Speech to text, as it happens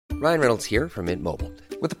Ryan Reynolds here from Mint Mobile.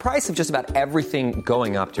 With the price of just about everything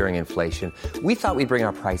going up during inflation, we thought we'd bring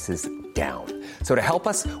our prices down. So to help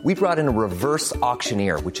us, we brought in a reverse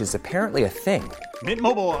auctioneer, which is apparently a thing. Mint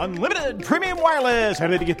Mobile Unlimited Premium Wireless. How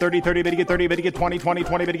to get 30, 30, bit to get 30, bit to get 20, 20,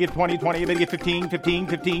 20, bit to get 20, 20, bit to get 15, 15,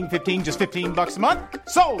 15, 15, just $15 a month?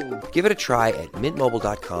 Sold! Give it a try at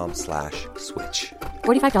mintmobile.com/switch.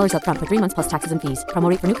 $45 up front for 3 months plus taxes and fees. Promo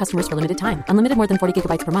rate for new customers for limited time. Unlimited more than 40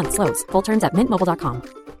 gigabytes per month. Slows full terms at mintmobile.com.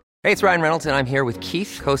 Hey, it's Ryan Reynolds, and I'm here with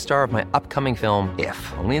Keith, co-star of my upcoming film, If,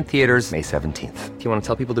 only in theaters May 17th. Do you want to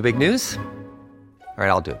tell people the big news? All right,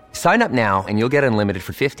 I'll do it. Sign up now and you'll get unlimited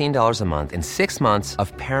for $15 a month and 6 months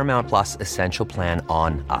of Paramount Plus Essential Plan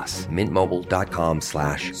on us.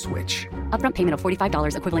 mintmobile.com/switch. Upfront payment of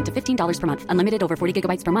 $45 equivalent to $15 per month. Unlimited over 40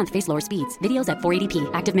 gigabytes per month. Face lower speeds. Videos at 480p.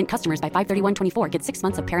 Active Mint customers by 531.24 get 6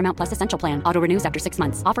 months of Paramount Plus Essential Plan. Auto renews after 6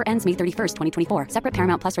 months. Offer ends May 31st, 2024. Separate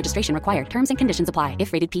Paramount Plus registration required. Terms and conditions apply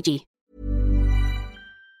if rated PG.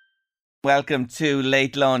 Welcome to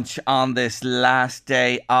Late Lunch on this last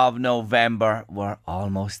day of November. We're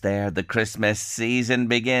almost there. The Christmas season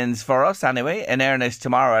begins for us anyway, in earnest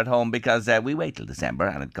tomorrow at home, because we wait till December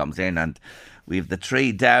and it comes in and we've the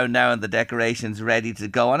tree down now and the decorations ready to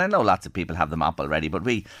go. And I know lots of people have them up already, but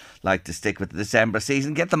we like to stick with the December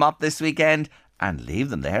season, get them up this weekend and leave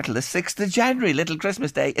them there till the 6th of January, Little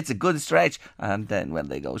Christmas Day. It's a good stretch. And then when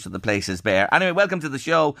they go to the places bare. Anyway, welcome to the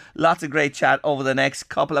show. Lots of great chat over the next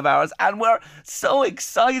couple of hours. And we're so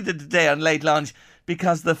excited today on Late Lunch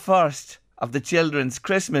because the first of the children's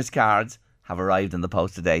Christmas cards have arrived in the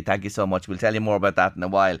post today. Thank you so much. We'll tell you more about that in a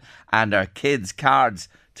while. And our kids' cards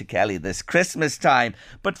to Kelly this Christmas time.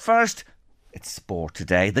 But first, it's sport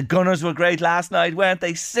today. The Gunners were great last night, weren't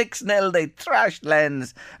they? 6-0, they thrashed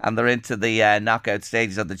Lens and they're into the knockout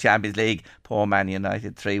stages of the Champions League. Poor Man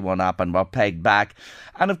United 3-1 up and were pegged back.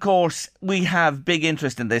 And of course, we have big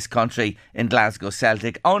interest in this country in Glasgow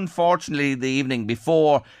Celtic. Unfortunately, the evening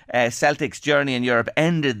before, Celtic's journey in Europe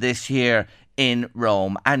ended this year in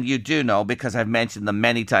Rome. And you do know, because I've mentioned them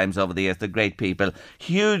many times over the years, the great people.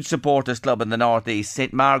 Huge supporters club in the northeast,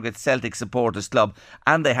 St Margaret's Celtic Supporters Club,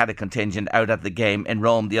 and they had a contingent out at the game in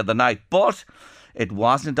Rome the other night. But it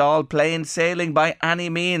wasn't all plain sailing by any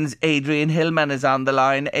means. Adrian Hillman is on the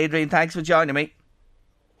line. Adrian, thanks for joining me.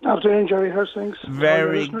 Afternoon, Jerry. How's things?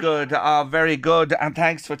 Very good. Very good. And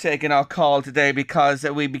thanks for taking our call today, because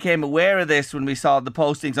we became aware of this when we saw the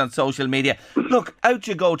postings on social media. Look, out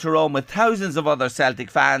you go to Rome with thousands of other Celtic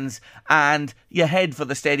fans and you head for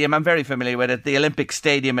the stadium. I'm very familiar with it, the Olympic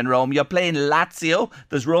Stadium in Rome. You're playing Lazio.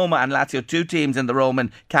 There's Roma and Lazio, two teams in the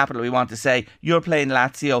Roman capital, we want to say. You're playing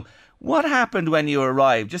Lazio. What happened when you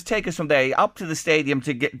arrived? Just take us from there up to the stadium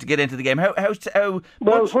to get into the game. Well,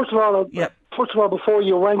 first of all, before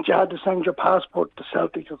you went, you had to send your passport to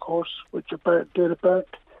Celtic, of course, with your date of birth,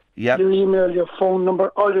 your email, your phone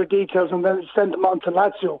number, all your details, and then send them on to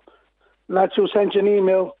Lazio. Lazio sent you an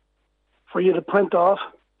email for you to print off.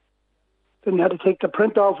 Then you had to take the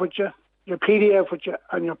print off with you, your PDF with you,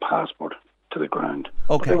 and your passport to the ground.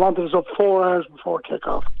 Okay. But they wanted us up 4 hours before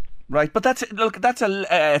kick-off. Right, but that's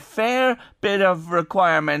a fair bit of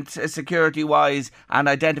requirement, security-wise and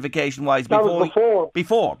identification-wise. That was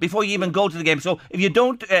before you even go to the game. So if you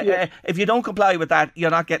don't comply with that, you're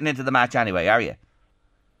not getting into the match anyway, are you?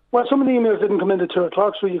 Well, some of the emails didn't come in at 2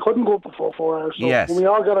 o'clock, so you couldn't go up before 4 hours. So yes. When we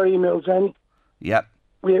all got our emails in, yep,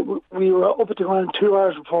 we were up at the ground 2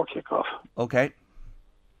 hours before kick-off. Okay.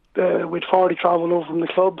 We'd already travelled over from the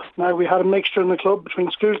club. Now, we had a mixture in the club between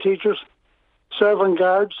school teachers, serving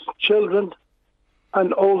guards, children,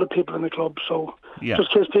 and older people in the club. So,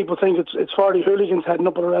 just in case people think it's 40 hooligans heading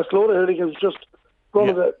up and arrest a load of hooligans, just run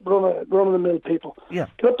of the mill people. Yeah.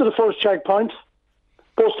 Get up to the first checkpoint,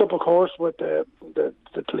 bust up, of course, with the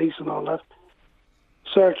police and all that.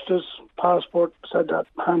 Searched us, passport, said that,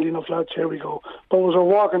 handy enough, lads, here we go. But as we're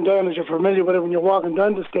walking down, as you're familiar with it, when you're walking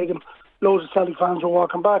down the stadium, loads of Celtic fans were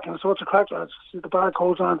walking back, and so what's the crack, lads? See, the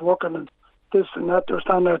barcodes aren't working, and this and that. They were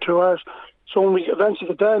standing there 2 hours. So when we eventually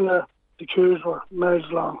got down there, the queues were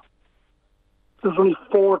miles long. There was only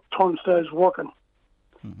 4 turnstiles working.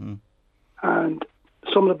 Mm-hmm. And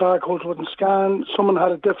some of the barcodes wouldn't scan. Someone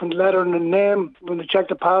had a different letter in the name. When they checked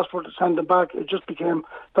the passport to send them back, it just became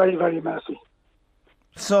very, very messy.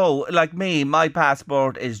 So, like me, my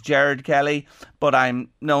passport is Gerard Kelly, but I'm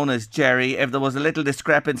known as Jerry. If there was a little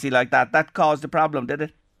discrepancy like that, that caused a problem, did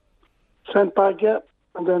it? Sent back, yeah.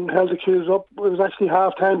 And then held the queues up. It was actually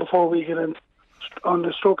half-time before we get in, on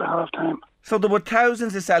the stroke of half-time. So there were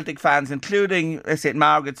thousands of Celtic fans, including St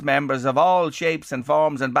Margaret's members of all shapes and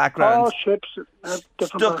forms and backgrounds. All shapes,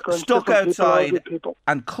 different backgrounds. Stuck different outside people.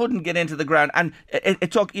 And couldn't get into the ground. And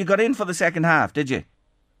it took, you got in for the second half, did you?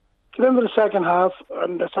 get into the second half,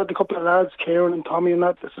 and I said a couple of lads, Kieran and Tommy and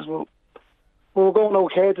that, this is well, we were going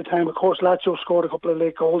okay at the time. Of course, Lazio scored a couple of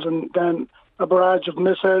late goals, and then a barrage of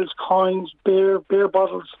missiles, coins, beer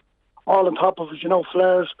bottles, all on top of us,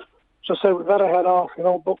 flares. So I said, we better head off,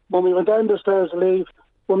 But when we went down the stairs to leave,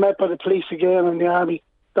 we were met by the police again and the army.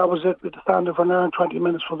 That was it. We had to stand there for an hour and 20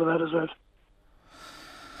 minutes for the let us out.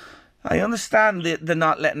 I understand the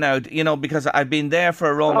not letting out, because I've been there for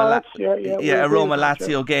a Roma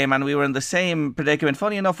Lazio game, and we were in the same predicament.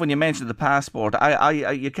 Funny enough, when you mentioned the passport,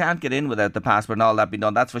 you can't get in without the passport and all that being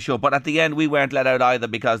done. That's for sure. But at the end, we weren't let out either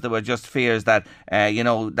because there were just fears that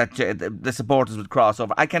that the supporters would cross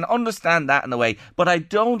over. I can understand that in a way, but I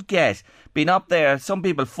don't get being up there. Some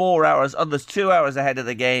people 4 hours, others 2 hours ahead of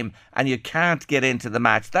the game, and you can't get into the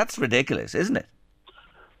match. That's ridiculous, isn't it?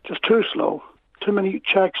 Just too slow. Too many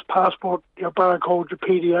checks, passport, your barcode, your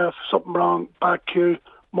PDF, something wrong, back queue,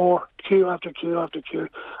 more, queue after queue after queue.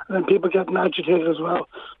 And then people getting agitated as well.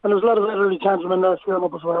 And there's a lot of elderly gentlemen there queuing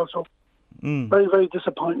up as well, so very, very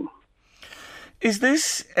disappointing. Is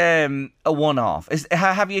this a one-off?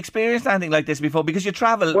 Have you experienced anything like this before? Because you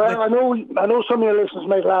travel... Well, I know some of your listeners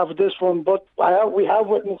might laugh at this one, but we have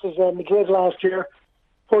witnesses Madrid last year.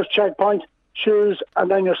 First checkpoint, shoes, and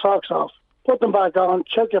then your socks off. Put them back on,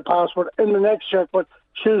 check your passport, in the next checkpoint,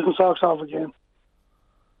 shoes and socks off again.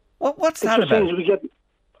 What's that about?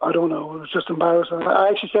 I don't know, it was just embarrassing. I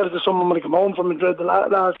actually said it to someone when I came home from Madrid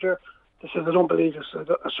last year. They said, I don't believe this.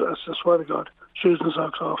 I swear to God, shoes and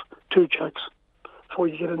socks off, 2 checks before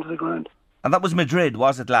you get into the ground. And that was Madrid,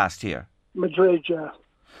 was it, last year? Madrid, yeah.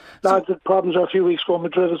 Lads had problems a few weeks ago in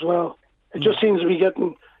Madrid as well. It just seems to be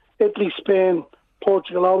getting Italy, Spain,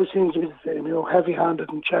 Portugal always seems to be the same, heavy-handed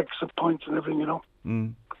and checks and points and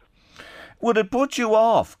everything, Would it put you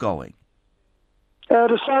off going?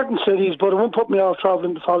 There's certain cities, but it won't put me off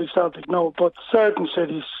travelling to Folly Celtic, no. But certain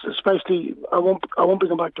cities, especially, I won't be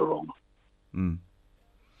going back to Rome.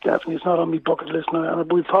 Definitely, it's not on my bucket list now.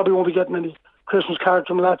 And we probably won't be getting any Christmas cards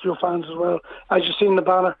from Lazio fans as well. As you've seen the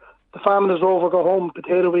banner, the famine is over, go home,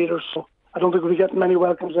 potato eaters. So I don't think we'll be getting many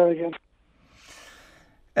welcomes there again.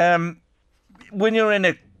 When you're in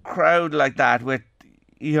a crowd like that with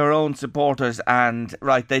your own supporters, and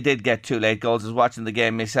they did get 2 late goals. I was watching the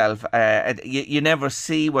game myself. You never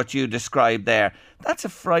see what you described there. That's a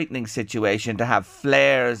frightening situation to have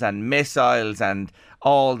flares and missiles and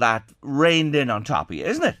all that rained in on top of you,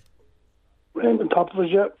 isn't it? Rained on top of us,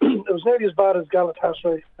 yeah. It was nearly as bad as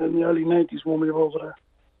Galatasaray in the early 90s when we were over there.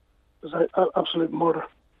 It was absolute murder.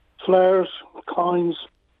 Flares, coins,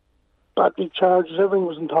 battery charges, everything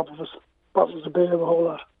was on top of us. Bottles of beer, the whole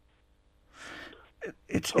lot.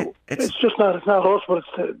 It's just not. It's not us, but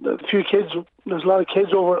it's the few kids. There's a lot of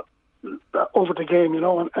kids over the game,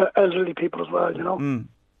 and elderly people as well,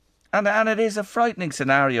 And it is a frightening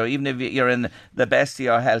scenario, even if you're in the best of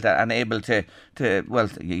your health and able to. Well,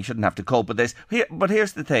 you shouldn't have to cope with this. But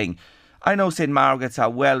here's the thing. I know St Margaret's are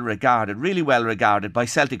really well regarded by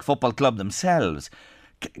Celtic Football Club themselves.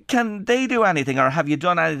 Can they do anything, or have you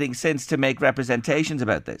done anything since to make representations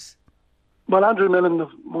about this? Well, Andrew Millen of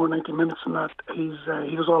More 90 Minutes and that, he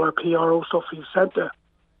does all our PRO stuff. He sent the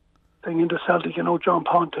thing into Celtic, John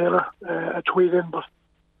Pond Taylor, a tweet in, but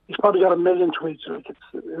he's probably got 1 million tweets. It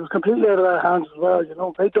was completely out of their hands as well,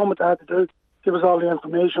 They done what they had to do, give us all the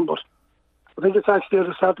information, but I think it's actually out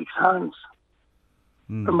of Celtic's hands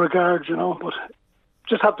in regards, but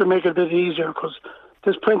just have to make it a bit easier, because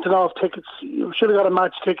this printing off tickets, you should have got a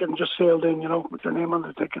match ticket and just sailed in, with your name on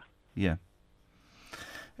the ticket. Yeah.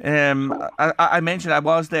 I mentioned I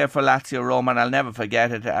was there for Lazio Roma, and I'll never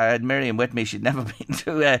forget it. I had Miriam with me. She'd never been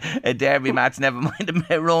to a derby match, never mind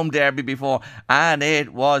a Rome derby before, and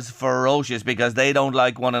it was ferocious because they don't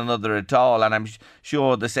like one another at all, and I'm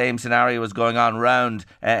sure the same scenario was going on round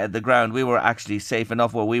the ground. We were actually safe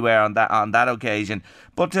enough where we were on that occasion,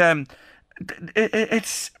 but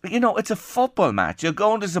it's it's a football match. You're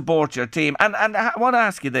going to support your team, and I want to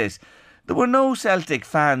ask you this. There were no Celtic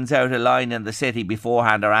fans out of line in the city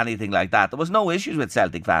beforehand or anything like that. There was no issues with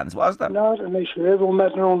Celtic fans, was there? Not an issue. Everyone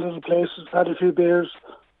met in their own little places, had a few beers.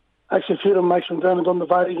 Actually, a few of them actually went down and done the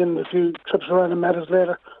Vatican, a few trips around and met us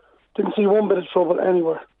later. Didn't see one bit of trouble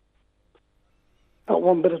anywhere. Not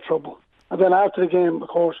one bit of trouble. And then after the game, of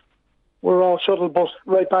course, we were all shuttle bused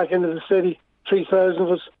right back into the city, 3,000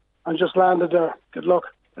 of us, and just landed there. Good luck.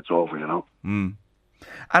 It's over,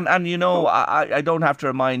 And I don't have to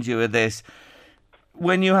remind you of this.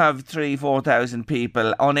 When you have 3,000-4,000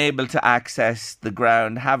 people unable to access the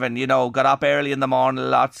ground, having, got up early in the morning a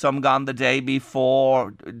lot, some gone the day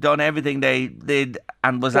before, done everything they did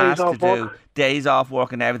and was asked to do, days off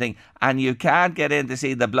work and everything, and you can't get in to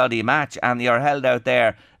see the bloody match, and you're held out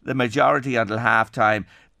there the majority until half-time.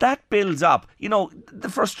 That builds up. You know, the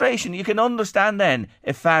frustration, you can understand then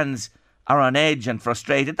if fans are on edge and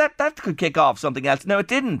frustrated. That could kick off something else. No, it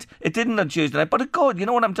didn't. It didn't on Tuesday night, but it could. You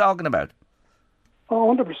know what I'm talking about?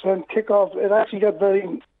 Oh, 100% kick-off. It actually got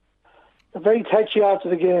very touchy after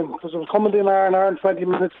the game because it was coming to an hour and 20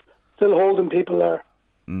 minutes, still holding people there.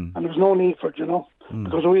 And there was no need for it, you know.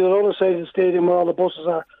 Because we were on the other side of the stadium where all the buses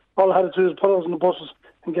are. All I had to do is put us in the buses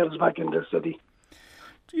and get us back into the city.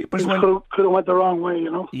 But could have went the wrong way, you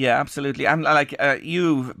know. Yeah, absolutely. And like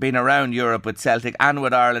you've been around Europe with Celtic and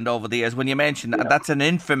with Ireland over the years. When you mentioned that's an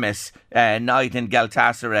infamous night in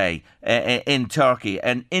Galatasaray in Turkey,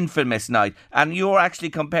 an infamous night, and you're actually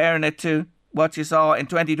comparing it to what you saw in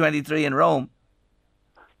 2023 in Rome.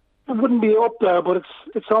 It wouldn't be up there, but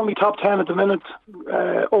it's only top 10 at the minute.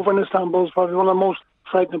 Over in Istanbul is probably one of the most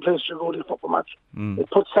frightening places to go to a football match. It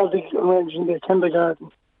puts Celtic range in the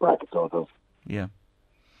kindergarten bracket, so it does. Yeah.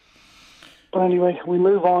 But anyway, we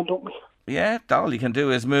move on, don't we? Yeah, all you can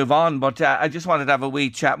do is move on. But I just wanted to have a wee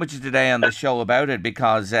chat with you today on the show about it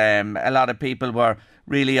because a lot of people were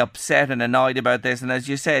really upset and annoyed about this. And as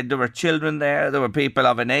you said, there were children there, there were people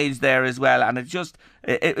of an age there as well. And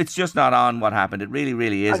it's just not on what happened. It really,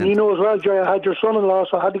 really isn't. And you know as well, Jerry, I had your son-in-law,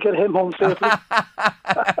 so I had to get him home safely.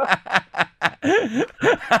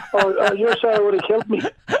 or your side would have killed me.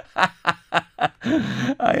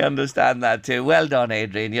 I understand that too. Well done,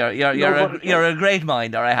 Adrian. You're a great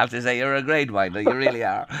minder, I have to say. You're a great minder. You really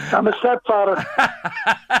are. I'm a stepfather.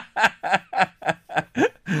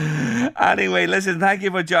 Anyway, listen, thank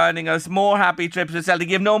you for joining us. More happy trips to Celtic.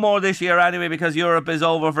 You have no more this year anyway because Europe is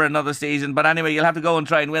over for another season. But anyway, you'll have to go and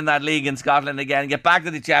try and win that league in Scotland again. Get back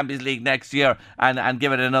to the Champions League next year and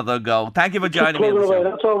give it another go. Thank you for joining me on the show.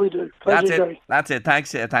 That's all we do. That's it.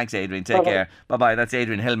 Thanks, Adrian. Take care. Bye-bye. That's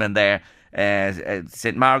Adrian Hillman there.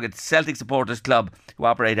 St Margaret's Celtic Supporters Club, who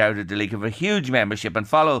operate out of Duleek, have a huge membership and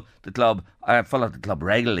follow the club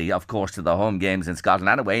regularly, of course, to the home games in Scotland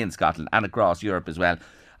and away in Scotland and across Europe as well.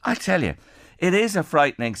 I tell you, it is a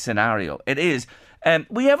frightening scenario. It is.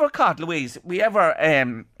 We ever caught, Louise,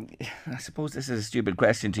 I suppose this is a stupid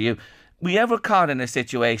question to you, we ever caught in a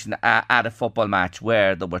situation at a football match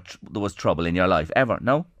where there was trouble in your life? Ever?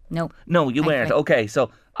 No? No, you weren't. Okay, so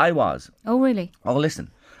I was. Oh, really? Oh, listen,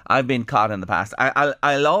 I've been caught in the past.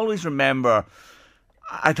 I'll always remember,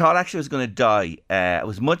 I thought actually I was going to die. I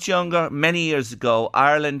was much younger, many years ago.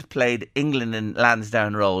 Ireland played England in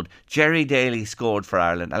Lansdowne Road. Jerry Daly scored for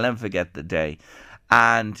Ireland. I'll never forget the day.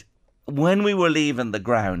 And when we were leaving the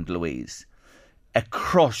ground, Louise, a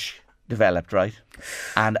crush developed, right?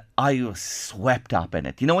 And I was swept up in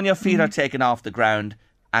it. You know when your feet are taken off the ground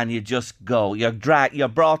and you just go, you're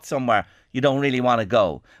brought somewhere you don't really want to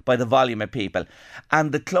go by the volume of people.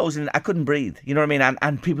 And the closing, I couldn't breathe, you know what I mean?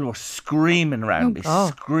 And people were screaming around me,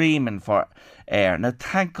 screaming for air. Now,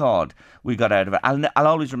 thank God we got out of it. I'll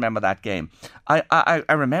always remember that game. I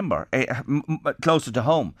remember, closer to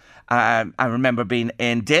home, I remember being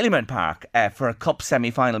in Dalymount Park for a cup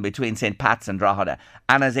semi-final between St. Pat's and Drogheda.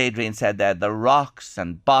 And as Adrian said there, the rocks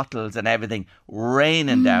and bottles and everything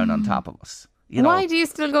raining down on top of us. You know, why do you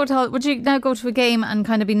still go to? Would you now go to a game and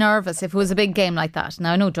kind of be nervous if it was a big game like that?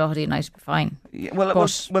 Now I know Drogheda United would be fine. Yeah, well,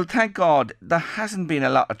 thank God there hasn't been a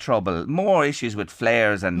lot of trouble. More issues with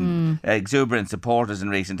flares and exuberant supporters in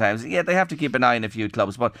recent times. Yeah, they have to keep an eye on a few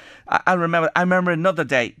clubs. But I remember another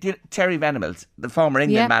day. Terry Venables, the former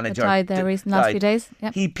England manager, died there last few days.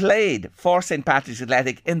 Yep. He played for St Patrick's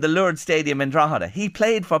Athletic in the Lourdes Stadium in Drogheda. He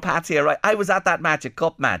played for Pats here. Right, I was at that match, a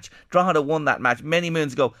cup match. Drogheda won that match many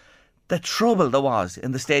moons ago. The trouble there was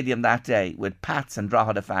in the stadium that day with Pats and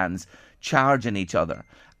Drogheda fans charging each other.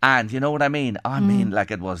 And you know what I mean? I mean,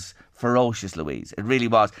 like, it was ferocious, Louise. It really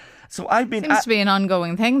was. So I've been... Seems to be an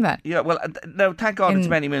ongoing thing, then. Yeah, well, no, thank God it's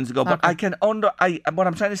many moons ago. But I can what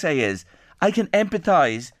I'm trying to say is, I can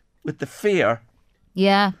empathise with the fear.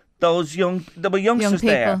 Yeah. There were youngsters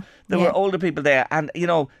there. There were older people there. And, you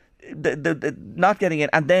know, the not getting in,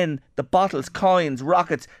 and then the bottles, coins,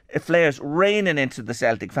 rockets, flares raining into the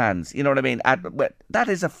Celtic fans. You know what I mean? That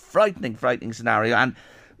is a frightening scenario. And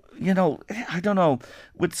you know, I don't know,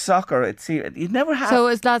 with soccer, you never have. So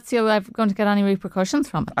is Lazio going to get any repercussions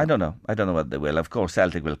from it? I don't know what they will. Of course,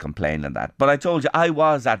 Celtic will complain on that. But I told you, I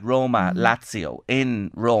was at Roma Lazio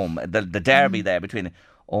in Rome, the derby there between.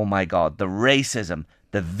 Oh my God, the racism,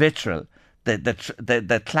 the vitriol.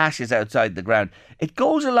 The clashes outside the ground. It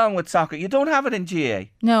goes along with soccer. You don't have it in GA.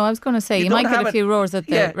 No, I was going to say you might get a few roars at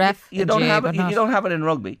the ref. You don't have it. You don't have it in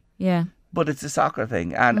rugby. Yeah. but it's a soccer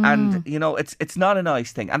thing, and you know it's not a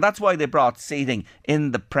nice thing, and that's why they brought seating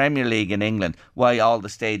in the Premier League in England. Why all the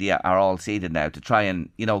stadia are all seated now, to try and,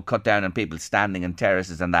 you know, cut down on people standing in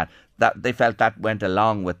terraces and that they felt that went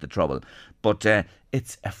along with the trouble. But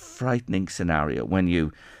it's a frightening scenario when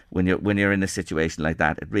you're in a situation like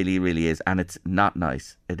that. It really, really is, and it's not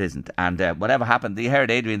nice. It isn't. And whatever happened, you heard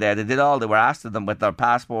Adrian there. They were asked of them with their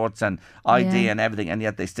passports and ID and everything, and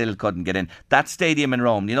yet they still couldn't get in. That stadium in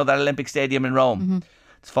Rome, you know, that Olympic stadium in Rome,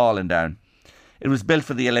 it's fallen down. It was built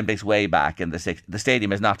for the Olympics way back in the 60s. The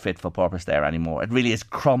stadium is not fit for purpose there anymore. It really is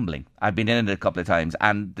crumbling. I've been in it a couple of times,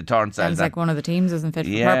 and the turnstiles. Sounds like one of the teams isn't fit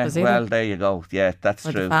for purpose either. Well, there you go. Yeah, that's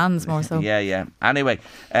true. The fans more so. Yeah. Anyway,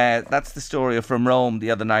 that's the story from Rome the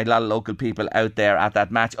other night. A lot of local people out there at that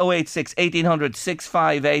match. 086 1800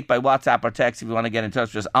 658 by WhatsApp or text if you want to get in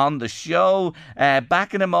touch with us on the show.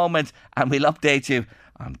 Back in a moment, and we'll update you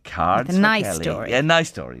on cards. Like a nice story. Yeah, nice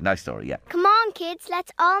story, yeah. Come on, kids,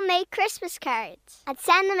 let's all make Christmas cards and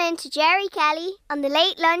send them in to Jerry Kelly on the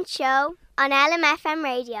Late Lunch Show on LMFM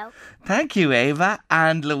Radio. Thank you, Ava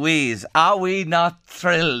and Louise. Are we not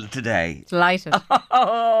thrilled today? Delighted.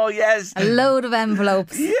 Oh, yes. A load of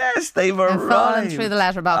envelopes. Yes, they've arrived. Fallen through the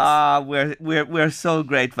letterbox. We're so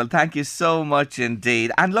grateful. Thank you so much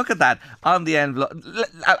indeed. And look at that on the envelope.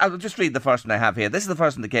 I'll just read the first one I have here. This is the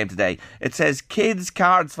first one that came today. It says, Kids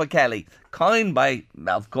Cards for Kelly. Coined by,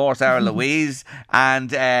 of course, our Louise,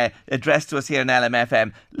 and addressed to us here in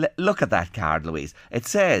LMFM. Look at that card, Louise. It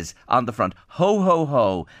says on the front, ho, ho,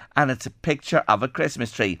 ho, and it's a picture of a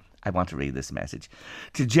Christmas tree. I want to read this message.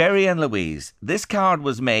 To Jerry and Louise, this card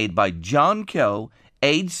was made by John Keogh,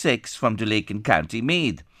 age 6, from Duleek in County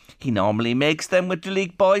Meath. He normally makes them with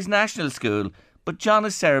Duleek Boys National School, but John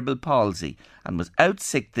has cerebral palsy and was out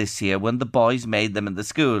sick this year when the boys made them in the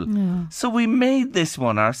school. Yeah. So we made this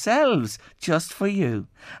one ourselves, just for you.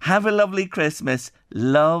 Have a lovely Christmas.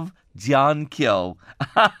 Love, John Keogh.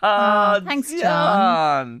 Thanks,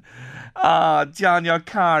 John. John, your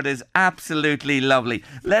card is absolutely lovely.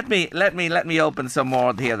 Let me open some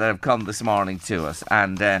more here that have come this morning to us,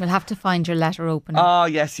 and we'll have to find your letter opener. Oh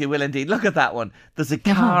yes, you will indeed. Look at that one. There's a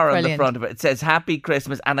car on the front of it. It says Happy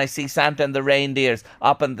Christmas, and I see Santa and the reindeers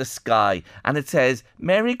up in the sky, and it says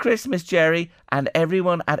Merry Christmas, Jerry, and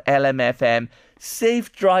everyone at LMFM.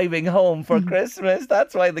 Safe driving home for Christmas.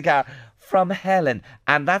 That's why the car. From Helen,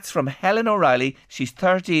 and that's from Helen O'Reilly. She's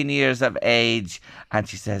 13 years of age, and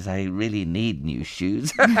she says, I really need new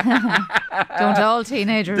shoes. Don't all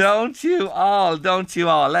teenagers? Don't you all?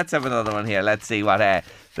 Let's have another one here. Let's see what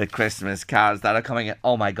the Christmas cards that are coming in.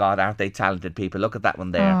 Oh my God, aren't they talented people? Look at that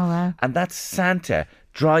one there. Oh, wow. And that's Santa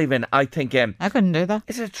driving, I think. I couldn't do that.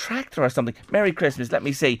 Is it a tractor or something? Merry Christmas, let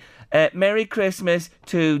me see. Merry Christmas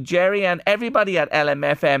to Jerry and everybody at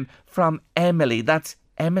LMFM from Emily. That's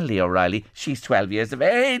Emily O'Reilly. She's 12 years of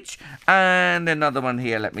age. And another one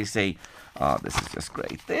here, let me see. Oh, this is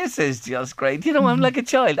just great. You know, I'm like a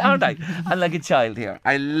child, aren't I? I'm like a child here.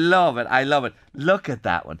 I love it. Look at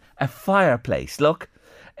that one. A fireplace, look.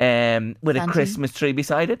 With a Christmas tree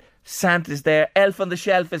beside it. Santa's there. Elf on the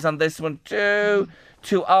Shelf is on this one too.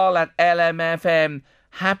 To all at LMFM,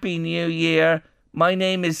 Happy New Year. My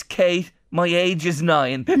name is Kate. My age is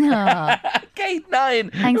 9. Kate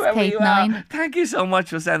 9. Thanks, Kate 9. Thank you so much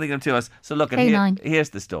for sending them to us. So look,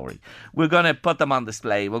 here's the story. We're going to put them on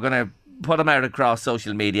display. We're going to put them out across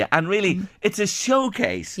social media. And really, it's a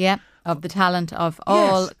showcase. Yeah. Of the talent of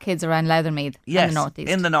all kids around Leathermead in the North East.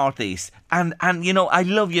 In the North East. And you know, I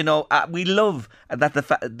love, you know, we love that the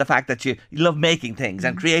fact that you love making things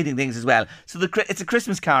and creating things as well. So it's a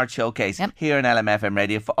Christmas card showcase here in LMFM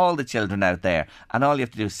Radio for all the children out there. And all you have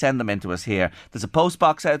to do is send them in to us here. There's a post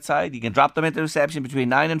box outside. You can drop them into reception between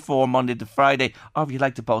 9 and 4 Monday to Friday. Or if you'd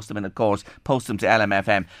like to post them in, of course, post them to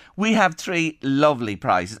LMFM. We have 3 lovely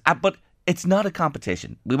prizes. But it's not a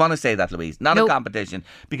competition. We want to say that, Louise. Not a competition.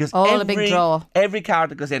 Because a big draw. Every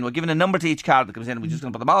card that goes in, we're giving a number to each card that comes in. We're just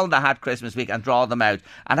going to put them all in the hat Christmas week and draw them out.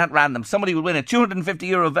 And at random, somebody will win a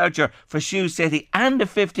 €250 voucher for Shoe City and a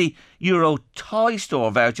 €50 toy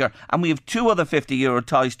store voucher. And we have 2 other €50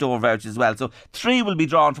 toy store vouchers as well. So 3 will be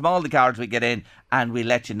drawn from all the cards we get in. And we'll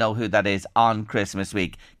let you know who that is on Christmas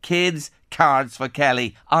week. Kids Cards for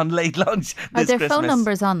Kelly on Late Lunch this Are there Christmas. Phone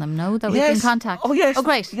numbers on them, no? That we can contact? Oh, yes. Oh,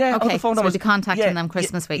 great. Yeah, okay, the phone so numbers. we'll be contacting them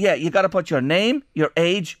Christmas week. Yeah, you got to put your name, your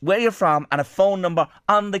age, where you're from, and a phone number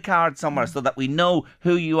on the card somewhere so that we know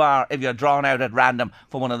who you are if you're drawn out at random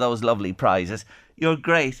for one of those lovely prizes. You're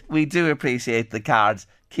great. We do appreciate the cards.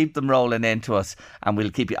 keep them rolling into us, and we'll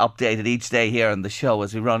keep you updated each day here on the show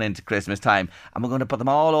as we run into Christmas time. And we're going to put them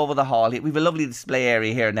all over the hall. We've a lovely display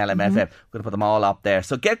area here in LMFM. We're going to put them all up there.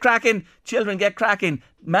 So get cracking, children, get cracking.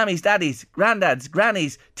 Mammies, daddies, granddads,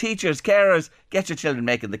 grannies, teachers, carers, get your children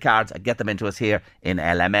making the cards and get them into us here in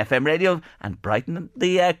LMFM Radio and brighten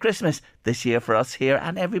the Christmas this year for us here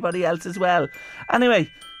and everybody else as well. Anyway,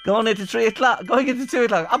 going into 3 o'clock, going into 2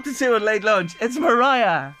 o'clock, up to 2 at late lunch, it's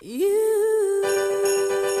Mariah.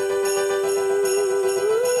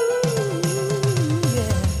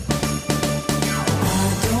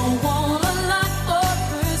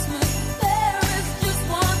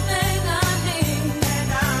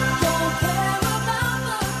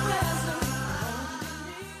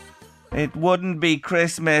 It wouldn't be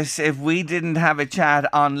Christmas if we didn't have a chat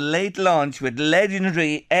on Late Lunch with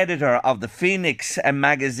legendary editor of the Phoenix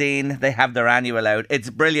magazine. They have their annual out.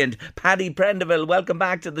 It's brilliant. Paddy Prendeville, welcome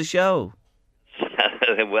back to the show.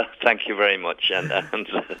 Well, thank you very much. And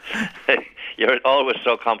you're always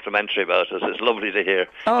so complimentary about us. It's lovely to hear.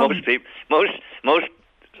 Most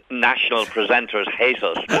national presenters hate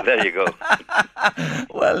us, but there you go.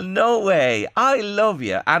 Well, no way. I love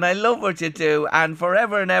you and I love what you do, and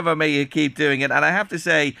forever and ever may you keep doing it. And I have to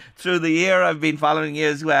say, through the year I've been following you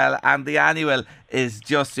as well, and the annual is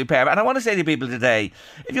just superb. And I want to say to people today,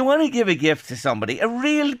 if you want to give a gift to somebody, a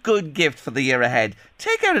real good gift for the year ahead,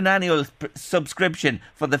 take out an annual subscription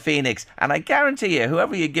for the Phoenix, and I guarantee you,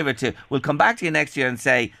 whoever you give it to will come back to you next year and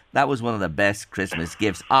say, that was one of the best Christmas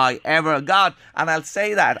gifts I ever got. And I'll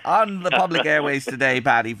say that on the public airways today,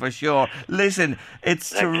 Paddy, for sure. Listen, it's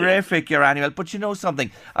terrific, your annual. But you know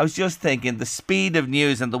something? I was just thinking, the speed of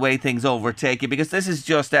news and the way things overtake you, because this is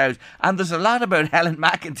just out, and there's a lot about Helen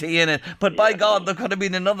McEntee in it. But by God, there could have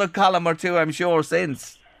been another column or two, I'm sure,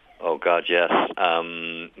 since. Oh, God, yes.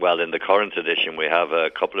 Well, in the current edition, we have a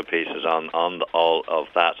couple of pieces on all of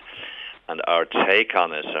that. And our take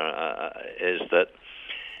on it is that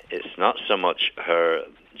it's not so much her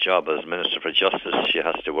job as Minister for Justice she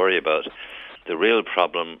has to worry about. The real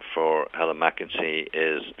problem for Helen McEntee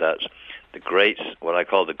is that what I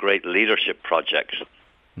call the Great Leadership Project,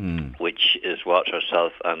 which is what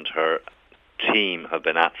herself and her team have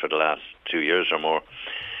been at for the last 2 years or more.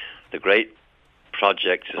 The great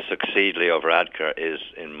project to succeed Leo Varadkar is,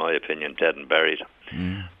 in my opinion, dead and buried.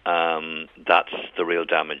 That's the real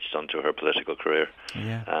damage done to her political career.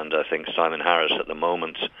 Yeah. And I think Simon Harris at the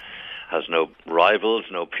moment has no rivals,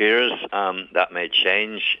 no peers. That may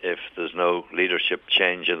change if there's no leadership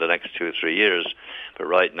change in the next 2 or 3 years. But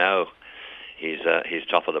right now, he's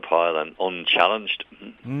top of the pile and unchallenged.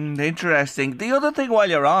 Interesting. The other thing, while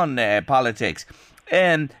you're on politics,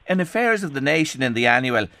 in Affairs of the Nation in the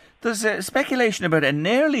annual, there's speculation about a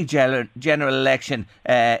nearly general election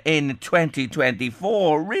in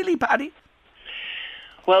 2024. Really, Paddy?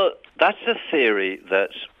 Well, that's a theory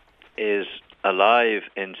that is alive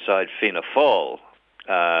inside Fianna Fáil,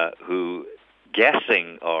 who,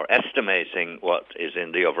 guessing or estimating what is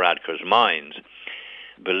in Leo Varadkar's mind,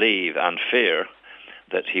 believe and fear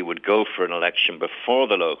that he would go for an election before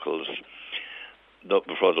the local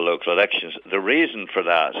elections. The reason for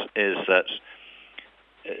that is that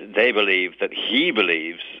they believe that he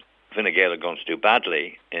believes Fine Gael are going to do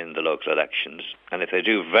badly in the local elections, and if they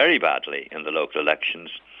do very badly in the local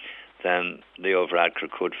elections, then Leo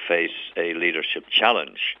Varadkar could face a leadership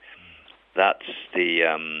challenge. That is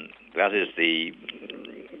the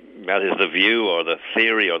view or the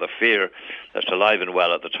theory or the fear that's alive and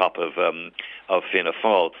well at the top of Fianna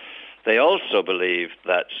Fáil. They also believe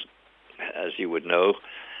that, as you would know,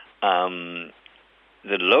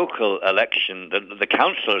 the local election, the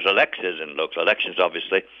councillors elected in local elections,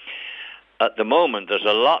 obviously, at the moment there's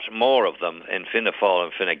a lot more of them in Fianna Fáil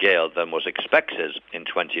and Fine Gael than was expected in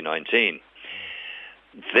 2019.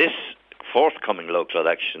 This forthcoming local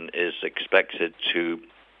election is expected to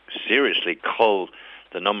seriously cull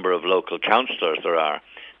the number of local councillors there are.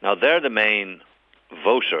 Now, they're the main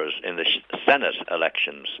voters in the Senate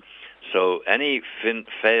elections. So any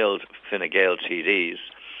failed Fine Gael TDs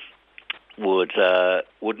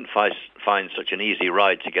wouldn't find such an easy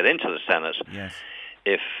ride to get into the Senate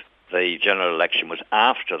if the general election was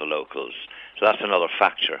after the locals. So that's another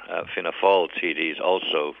factor. Fianna Fáil TDs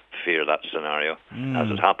also fear that scenario as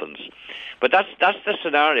it happens. But that's the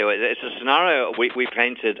scenario. It's a scenario we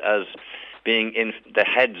painted as being in the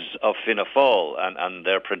heads of Fianna Fáil and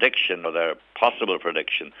their prediction or their possible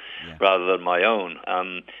prediction rather than my own,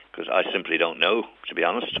 because I simply don't know, to be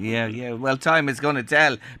honest. Yeah. Well, time is going to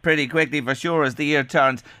tell pretty quickly for sure as the year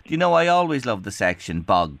turns. Do you know, I always love the section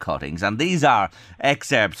bog cuttings, and these are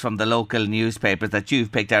excerpts from the local newspapers that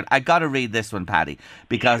you've picked out. I got to read this one, Paddy,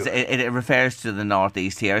 because it refers to the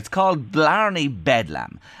northeast here. It's called Blarney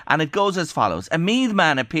Bedlam, and it goes as follows. A Meath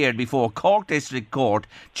man appeared before Cork District Court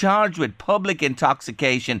charged with public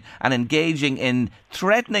intoxication and engaging in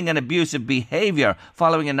threatening and abusive behaviour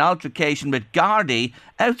following an altercation with Gardaí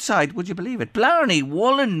outside, would you believe it, Blarney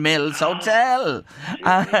Woolen Mills Hotel.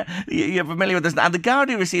 You're familiar with this. And the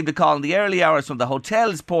Gardaí received a call in the early hours from the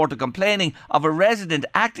hotel's porter complaining of a resident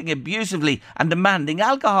acting abusively and demanding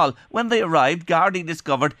alcohol. When they arrived, Gardaí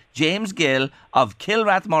discovered James Gill of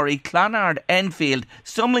Kilrathmurray, Clonard, Enfield,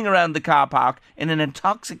 stumbling around the car park in an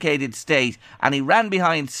intoxicated state, and he ran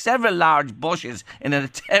behind several large bushes in an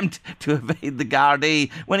attempt to evade the Gardaí.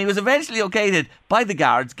 When he was eventually located by the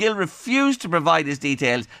guards, Gill refused to provide his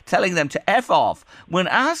details, telling them to F off. When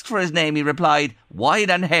asked for his name, he replied, "Wide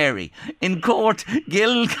and hairy." In court,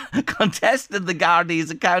 Gill contested the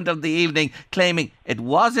Gardaí's account of the evening, claiming it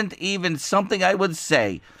wasn't even something I would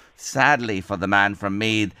say. Sadly for the man from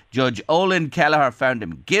Meath, Judge Olin Kelleher found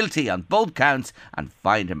him guilty on both counts and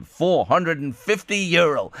fined him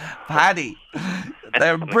 €450. Paddy,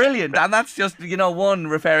 they're brilliant, and that's just, one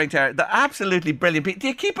referring to. They're absolutely brilliant. Do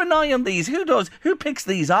you keep an eye on these? Who picks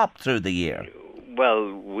these up through the year?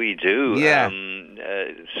 Well, we do. Yeah.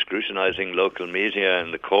 Scrutinising local media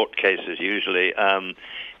and the court cases usually.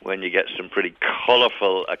 When you get some pretty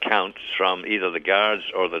colourful accounts from either the guards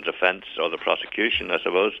or the defence or the prosecution, I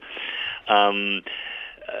suppose. And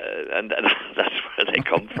that's where they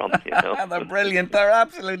come from, They're brilliant. They're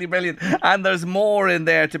absolutely brilliant. And there's more in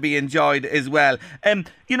there to be enjoyed as well.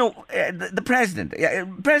 The President,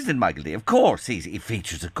 President Michael D, of course, he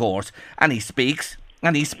features, of course, and he speaks,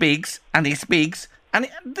 and he speaks, and he speaks, and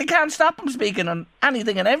they can't stop him speaking on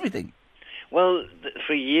anything and everything. Well,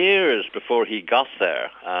 for years before he got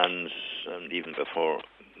there, and even before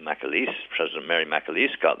President Mary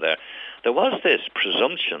McAleese got there was this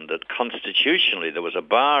presumption that constitutionally there was a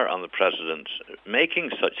bar on the President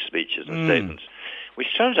making such speeches and statements,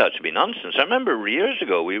 which turns out to be nonsense. I remember years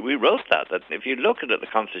ago we wrote that if you look at the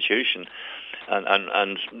Constitution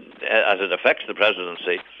and as it affects the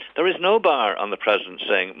presidency, there is no bar on the President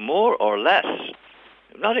saying more or less,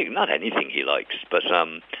 not anything he likes, but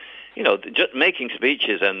just making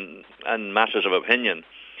speeches and matters of opinion.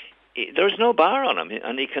 There's no bar on him,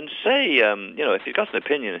 and he can say, if he's got an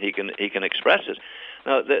opinion, he can express it.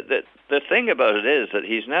 Now, the thing about it is that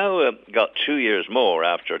he's now got 2 years more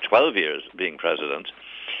after 12 years being president,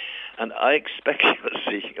 and I expect you'll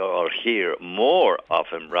see or hear more of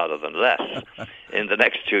him rather than less in the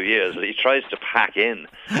next 2 years. He tries to pack in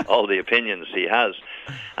all the opinions he has.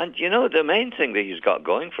 And, the main thing that he's got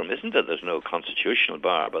going for him isn't that there's no constitutional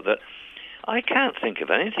bar, but that I can't think of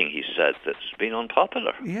anything he said that's been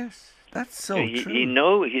unpopular. Yes, that's so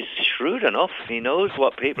true. He's shrewd enough. He knows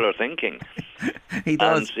what people are thinking. He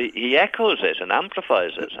does. And he echoes it and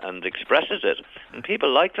amplifies it and expresses it, and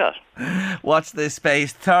people like that. Watch this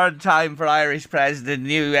space. Third time for Irish president.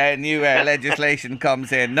 New legislation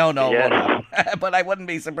comes in. No, yes. But I wouldn't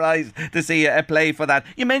be surprised to see a play for that.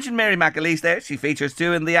 You mentioned Mary McAleese there. She features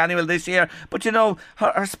too in the annual this year. But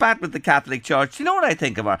her spat with the Catholic Church, you know what I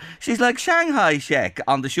think of her? She's like Shanghai Sheikh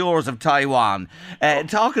on the shores of Taiwan,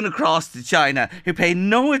 talking across to China, who pay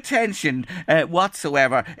no attention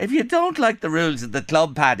whatsoever. If you don't like the rules of the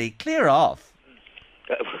club, Paddy, clear off.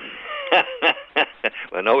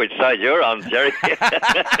 I know which side you're on, Jerry.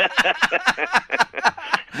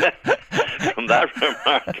 From that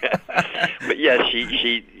remark. But yeah,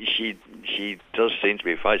 she does seem to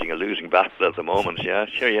be fighting a losing battle at the moment. Yeah,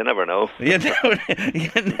 sure, you never know. You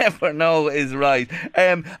never know is right.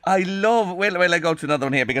 I love, well, I go to another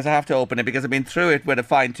one here because I have to open it because I've been through it with a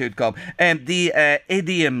fine-tooth comb. The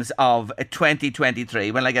idioms of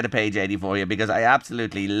 2023. When I get a page 80 for you, because I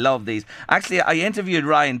absolutely love these. Actually, I interviewed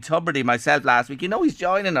Ryan Tubridy myself last week. He's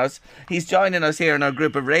joining us. He's joining us here in our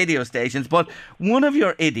group of radio stations. But one of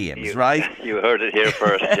your idioms, right? You heard it here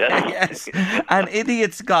first, yes. Yes. An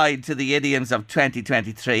idiot's guide to the idioms of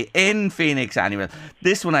 2023 in Phoenix Annual.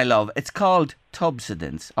 This one I love. It's called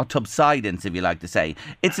Tubsidence, or Tubsidence if you like to say.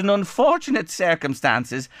 It's an unfortunate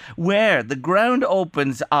circumstances where the ground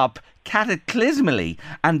opens up cataclysmically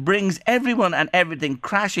and brings everyone and everything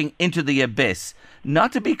crashing into the abyss.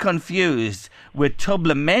 Not to be confused with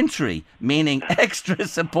tublimentary, meaning extra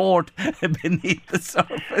support beneath the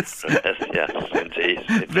surface. Yes,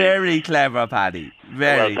 indeed. Very clever, Paddy.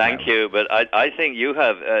 Very well, thank you. But I think you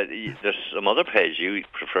have, there's some other page you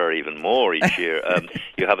prefer even more each year.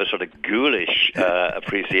 You have a sort of ghoulish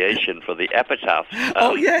appreciation for the epitaphs.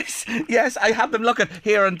 Oh, yes, I have them. Look at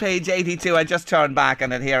here on page 82. I just turned back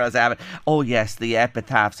and here as I have it. Oh, yes, the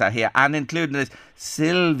epitaphs are here. And including this,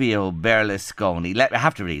 Silvio Berlusconi. I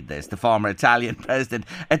have to read this. The former Italian president.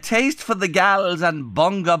 A taste for the gals and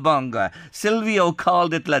bunga bunga. Silvio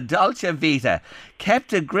called it La Dolce Vita.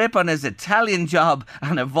 Kept a grip on his Italian job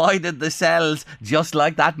and avoided the cells just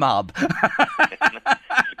like that mob.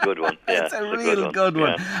 Good one. Yeah, it's a real good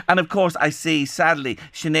one. Yeah. And of course, I see, sadly,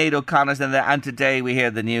 Sinead O'Connor's in there. And today we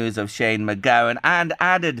hear the news of Shane MacGowan. And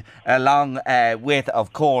added along with,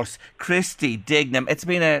 of course, Christy Dignam. It's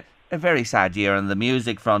been a very sad year on the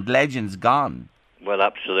music front. Legends gone. Well,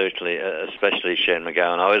 absolutely, especially Shane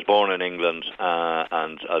MacGowan. I was born in England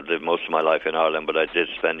and I've lived most of my life in Ireland, but I did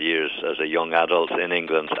spend years as a young adult in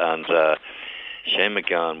England. And Shane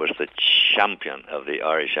MacGowan was the champion of the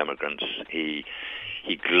Irish emigrants. He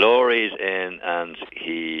gloried in and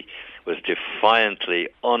he was defiantly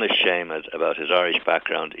unashamed about his Irish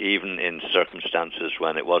background, even in circumstances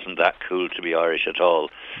when it wasn't that cool to be Irish at all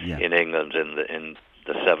in England in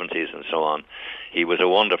the 70s and so on. He was a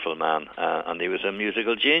wonderful man and he was a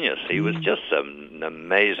musical genius. He was just an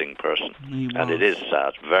amazing person. And it is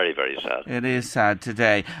sad, very, very sad. It is sad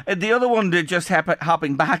today. The other one, just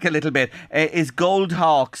hopping back a little bit, is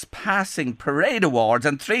Goldhawks passing parade awards,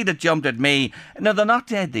 and 3 that jumped at me. Now, they're not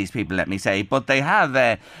dead, these people, let me say, but they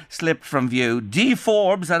have slipped from view. Dee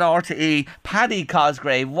Forbes at RTE, Paddy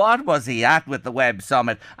Cosgrave, what was he at with the Web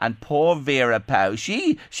Summit? And poor Vera Pauw,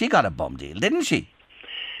 she got a bum deal, didn't she?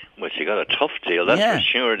 Well, she got a tough deal, that's for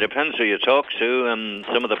sure. It depends who you talk to.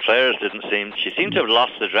 Some of the players she seemed to have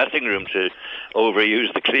lost the dressing room, to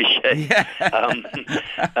overuse the cliche,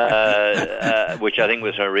 which I think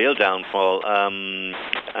was her real downfall.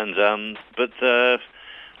 But there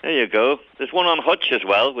you go. There's one on Hutch as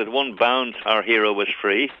well. With one bound, our hero was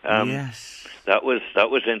free. Yes. That was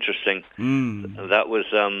interesting. That was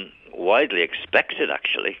widely expected,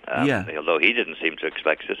 actually, although he didn't seem to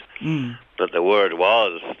expect it. But the word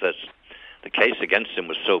was that the case against him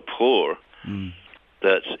was so poor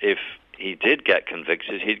that if he did get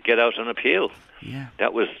convicted, he'd get out on appeal. Yeah.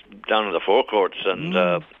 That was down in the forecourts and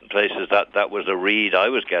places that was the read I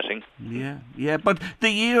was getting. Yeah. But the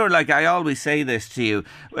year, like I always say this to you,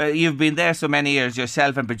 you've been there so many years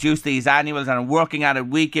yourself and produced these annuals and are working at it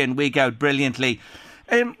week in, week out brilliantly.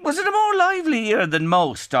 Was it a more lively year than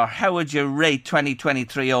most, or how would you rate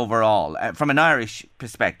 2023 overall from an Irish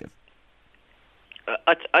perspective?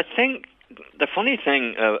 I think the funny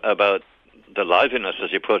thing about the liveliness,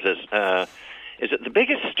 as you put it, is that the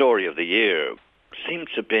biggest story of the year seemed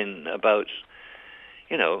to have been about,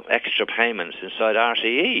 extra payments inside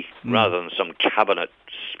RTE rather than some cabinet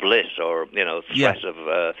split or, threat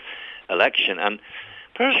of election. And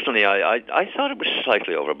personally, I thought it was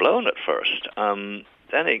slightly overblown at first.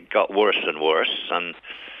 Then it got worse and worse, and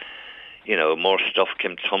more stuff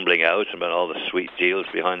came tumbling out about all the sweet deals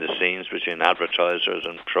behind the scenes between advertisers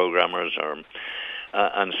and programmers,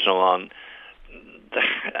 and so on.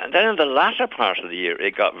 And then in the latter part of the year,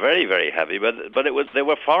 it got very, very heavy. But they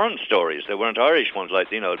were foreign stories. They weren't Irish ones. Like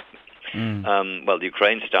the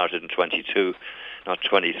Ukraine started in 22, not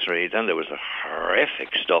 23. Then there was the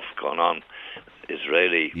horrific stuff going on,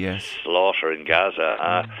 Israeli slaughter in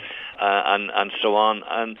Gaza. And so on,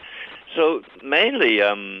 and so mainly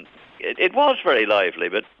it was very lively,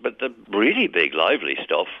 but the really big lively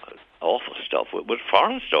stuff, awful stuff, was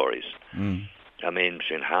foreign stories. I mean,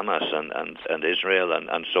 between Hamas and Israel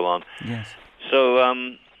and so on. Yes. So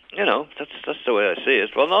that's the way I see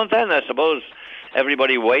it. Well, then I suppose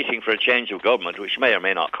everybody waiting for a change of government, which may or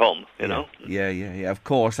may not come, you know. Yeah, of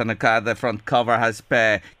course. And the front cover has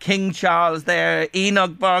King Charles there,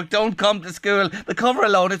 Enoch Burke, don't come to school. The cover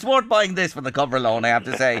alone, it's worth buying this for the cover alone, I have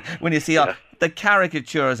to say, when you see all the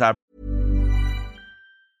caricatures are.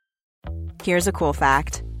 Here's a cool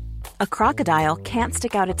fact. A crocodile can't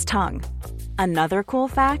stick out its tongue. Another cool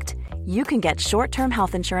fact, you can get short-term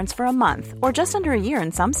health insurance for a month or just under a year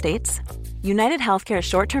in some states. United Healthcare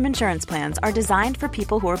short-term insurance plans are designed for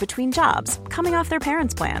people who are between jobs, coming off their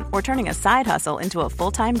parents' plan, or turning a side hustle into a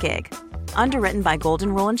full-time gig. Underwritten by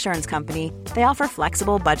Golden Rule Insurance Company, they offer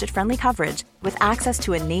flexible, budget-friendly coverage with access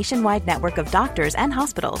to a nationwide network of doctors and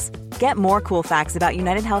hospitals. Get more cool facts about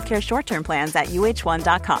United Healthcare short-term plans at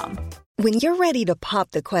uh1.com. When you're ready to pop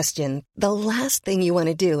the question, the last thing you want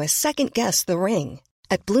to do is second-guess the ring.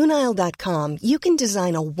 At BlueNile.com, you can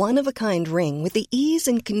design a one-of-a-kind ring with the ease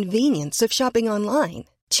and convenience of shopping online.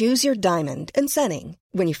 Choose your diamond and setting.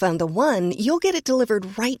 When you find the one, you'll get it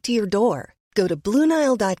delivered right to your door. Go to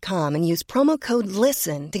BlueNile.com and use promo code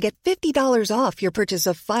LISTEN to get $50 off your purchase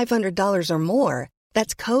of $500 or more.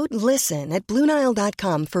 That's code LISTEN at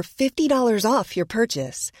BlueNile.com for $50 off your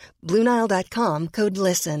purchase. BlueNile.com, code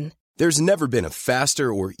LISTEN. There's never been a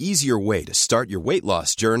faster or easier way to start your weight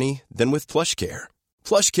loss journey than with PlushCare.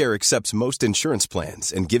 PlushCare accepts most insurance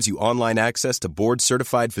plans and gives you online access to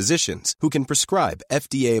board-certified physicians who can prescribe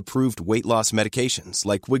FDA-approved weight loss medications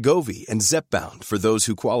like Wegovy and Zepbound for those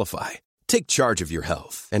who qualify. Take charge of your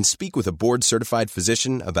health and speak with a board-certified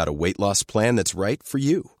physician about a weight loss plan that's right for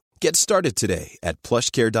you. Get started today at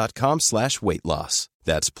plushcare.com/weight loss.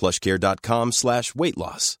 That's plushcare.com/weight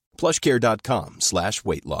loss.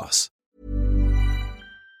 plushcare.com/weight loss.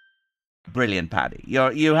 Brilliant, Paddy.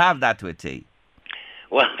 You have that to a T.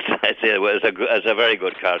 Well, as a very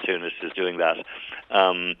good cartoonist is doing that.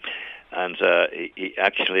 He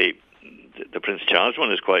actually, the Prince Charles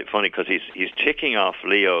one is quite funny because he's ticking off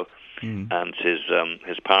Leo and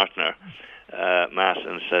his partner, Matt,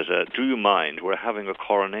 and says, "Do you mind? We're having a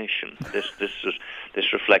coronation."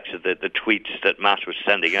 This reflected the tweets that Matt was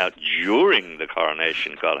sending out during the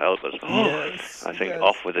coronation. God help us! Yes, I think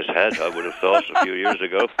off with his head. I would have thought a few years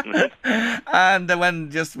ago. And when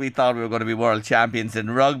we thought we were going to be world champions in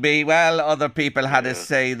rugby, well, other people had a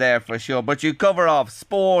say there for sure. But you cover off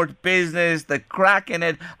sport, business, the crack in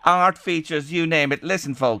it, art features, you name it.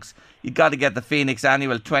 Listen, folks. You've got to get the Phoenix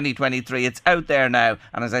Annual 2023. It's out there now.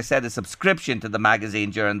 And as I said, a subscription to the magazine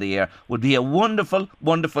during the year would be a wonderful,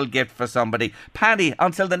 wonderful gift for somebody. Paddy,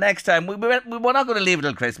 until the next time, we're not going to leave it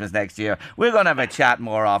till Christmas next year. We're going to have a chat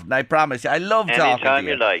more often. I promise you. I love talking to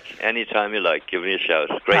you. Anytime you like. Give me a shout.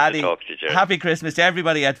 Great Paddy, to talk to you, Jerry. Happy Christmas to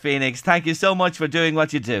everybody at Phoenix. Thank you so much for doing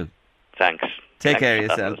what you do. Thanks. Take care of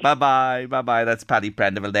yourself. Bye-bye. Bye-bye. That's Paddy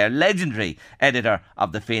Prendeville there, legendary editor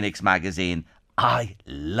of the Phoenix magazine. I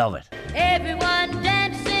love it. Everyone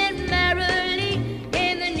dancing merrily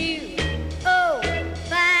in the new old-fashioned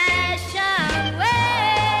way.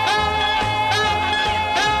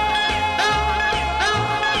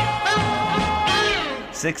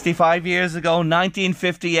 65 years ago,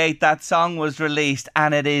 1958, that song was released,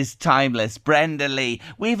 and it is timeless. Brenda Lee.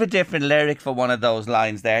 We've a different lyric for one of those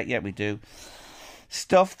lines there. Yeah, we do.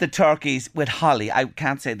 Stuff the turkeys with holly. I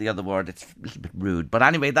can't say the other word, it's a little bit rude. But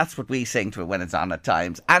anyway, that's what we sing to it when it's on at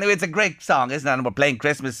times. Anyway, it's a great song, isn't it? And we're playing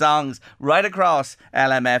Christmas songs right across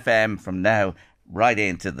LMFM from now right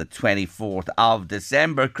into the 24th of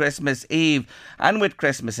December, Christmas Eve. And with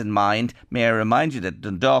Christmas in mind, may I remind you that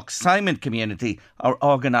Dundalk's Simon community are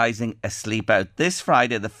organising a sleep out this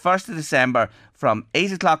Friday, the 1st of December, from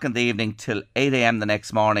 8 o'clock in the evening till 8 a.m. the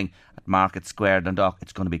next morning at Market Square, Dundalk.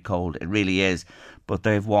 It's going to be cold, it really is. But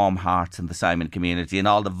they have warm hearts in the Simon community, and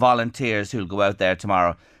all the volunteers who'll go out there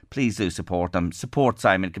tomorrow, please do support them. Support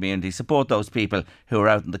Simon community. Support those people who are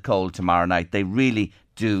out in the cold tomorrow night. They really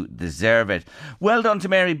do deserve it. Well done to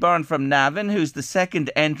Mary Byrne from Navan, who's the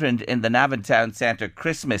second entrant in the Navan Town Centre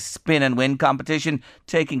Christmas Spin and Win competition,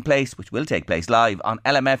 which will take place live on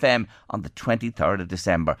LMFM on the 23rd of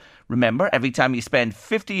December. Remember, every time you spend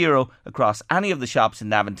 €50 across any of the shops in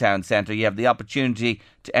Navan Town Centre, you have the opportunity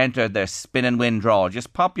to enter their Spin and Win draw.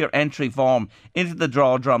 Just pop your entry form into the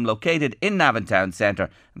draw drum located in Navan Town Centre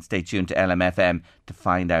and stay tuned to LMFM to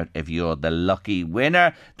find out if you're the lucky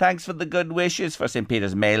winner. Thanks for the good wishes for St.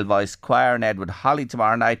 Peter's Male Voice Choir and Edward Holly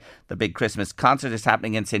tomorrow night. The big Christmas concert is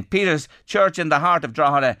happening in St. Peter's Church in the heart of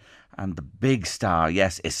Drogheda. And the big star,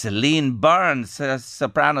 yes, is Celine Byrne,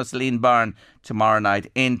 soprano Celine Byrne, tomorrow night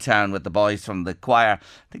in town with the boys from the choir. I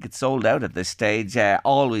think it's sold out at this stage.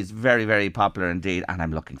 Always very, very popular indeed, and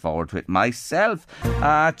I'm looking forward to it myself.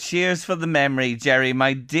 Cheers for the memory, Jerry.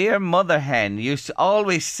 My dear mother hen used to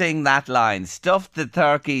always sing that line, stuff the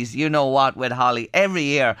turkeys, you know what, with holly, every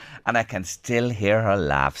year, and I can still hear her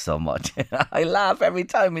laugh so much. I laugh every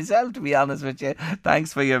time myself, to be honest with you.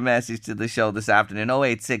 Thanks for your message to the show this afternoon.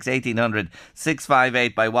 086 1800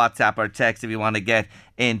 658 by WhatsApp or text if you want to get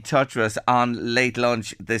in touch with us on Late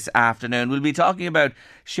Lunch this afternoon. We'll be talking about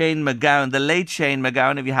Shane MacGowan, the late Shane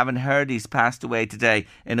MacGowan. If you haven't heard, he's passed away today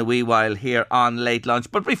in a wee while here on Late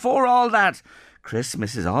Lunch. But before all that,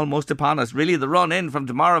 Christmas is almost upon us. Really, the run in from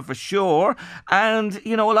tomorrow for sure. And,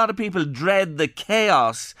 you know, a lot of people dread the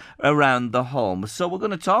chaos around the home. So we're going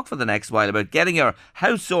to talk for the next while about getting your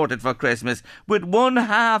house sorted for Christmas with one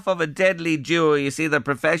half of a deadly duo. You see, they're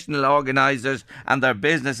professional organisers and their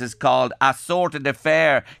business is called A Sorted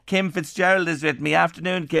Affair. Kim Fitzgerald is with me.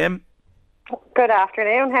 Afternoon, Kim. Good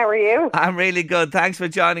afternoon, how are you? I'm really good, thanks for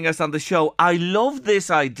joining us on the show. I love this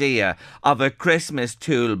idea of a Christmas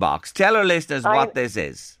toolbox. Tell our listeners what this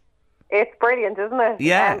is. It's brilliant, isn't it?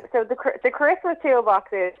 Yeah. So the Christmas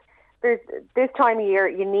toolbox is there's this time of year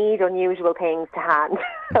you need unusual things to hand.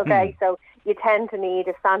 Okay, so you tend to need,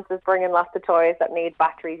 if Santa's bringing lots of toys that need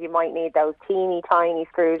batteries, you might need those teeny tiny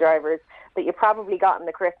screwdrivers that you probably got in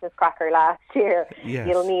the Christmas cracker last year. Yes.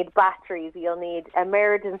 You'll need batteries, you'll need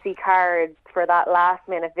emergency cards for that last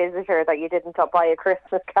minute visitor that you didn't buy a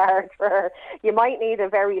Christmas card for. You might need a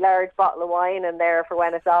very large bottle of wine in there for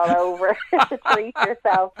when it's all over to treat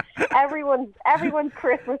yourself. Everyone's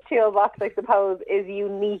Christmas toolbox, I suppose, is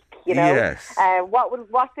unique, you know. Yes.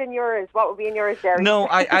 What's in yours? What would be in yours, Jerry? No,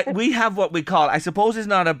 we have what we call, I suppose it's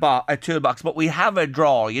not a toolbox, but we have a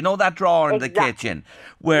drawer. You know that drawer in the kitchen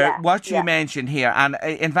where what you mentioned here. And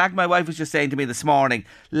in fact, my wife was just saying to me this morning,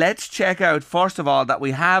 let's check out, first of all, that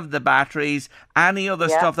we have the batteries, any other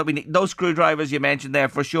stuff that we need. Those screwdrivers you mentioned there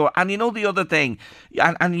for sure. And you know the other thing,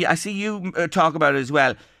 and I see you talk about it as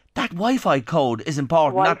well, that Wi-Fi code is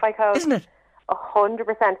important. Wi-Fi code. Isn't it?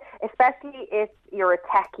 100%, especially if you're a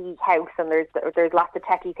techie house and there's lots of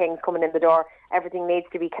techie things coming in the door. Everything needs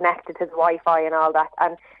to be connected to the Wi-Fi and all that,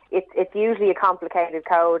 and it's usually a complicated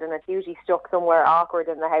code and it's usually stuck somewhere awkward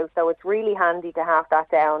in the house, so it's really handy to have that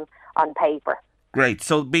down on paper. Great.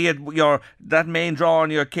 So be it that main drawer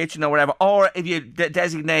in your kitchen or whatever, or if you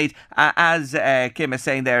designate, as Kim is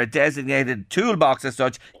saying there, a designated toolbox as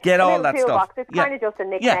such, get all that toolbox. stuff. It's kind of just a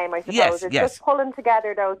nickname, I suppose. It's just pulling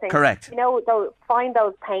together those things. Correct. You know, find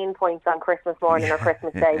those pain points on Christmas morning or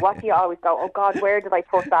Christmas Day. What do you always go, oh God, where did I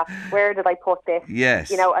put that? Where did I put this?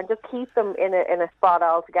 Yes. You know, and just keep them in a spot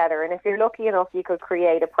all together. And if you're lucky enough, you could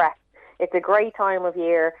create a press. It's a great time of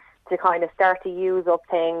year to kind of start to use up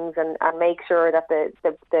things and make sure that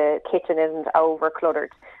the kitchen isn't over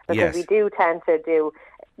cluttered, because we do tend to do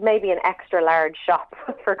maybe an extra large shop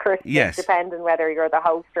for Christmas, depending whether you're the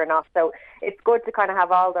host or not. So it's good to kind of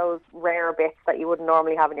have all those rare bits that you wouldn't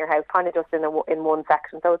normally have in your house, kind of just in one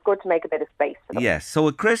section. So it's good to make a bit of space for them. Yes, so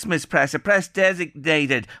a Christmas press, a press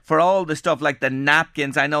designated for all the stuff like the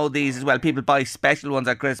napkins. I know these as well. People buy special ones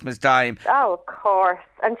at Christmas time. Oh, of course.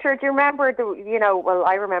 And sure, do you remember,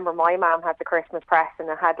 I remember my mum had the Christmas press and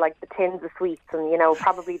it had like the tins of sweets and,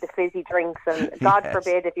 probably the fizzy drinks, and God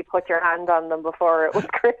forbid if you put your hand on them before it was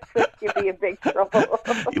Christmas, you'd be in big trouble.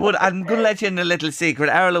 You would. I'm going to let you in a little secret.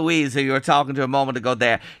 Our Louise, who you were talking to a moment ago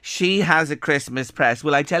there, she has a Christmas press.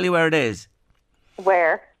 Will I tell you where it is?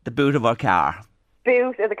 Where? The boot of our car.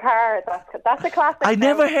 Boot of the car. That's a classic. I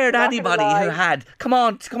never heard anybody who had. Come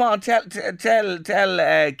on. Tell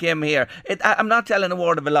Kim here. I'm not telling a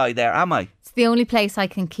word of a lie there, am I? It's the only place I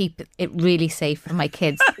can keep it really safe for my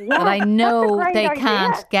kids, but I know they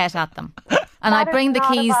can't get at them. And I bring the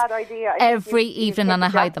keys every evening and I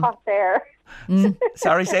hide them.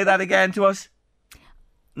 Sorry, say that again to us.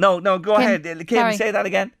 No, go ahead. Kim, sorry. Say that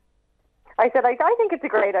again. I said, I think it's a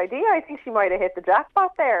great idea. I think she might have hit the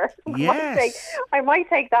jackpot there. Yes. I might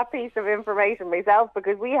take that piece of information myself,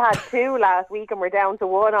 because we had 2 last week and we're down to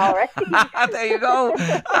 1 already. There you go.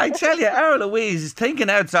 I tell you, our Louise is thinking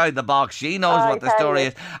outside the box. She knows what the story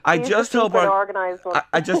is. I just hope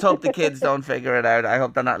the kids don't figure it out. I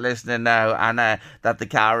hope they're not listening now, and that the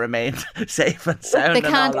car remains safe and sound. They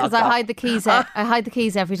can't, because I hide the keys. I hide the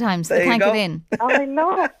keys every time, so they can't get in. Oh, I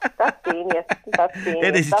know it. That's genius.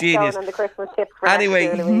 It is genius. Tip for anyway,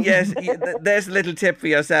 yes, there's a little tip for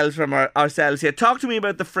yourselves from ourselves here. Talk to me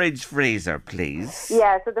about the fridge freezer, please.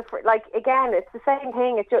 Yeah, so again, it's the same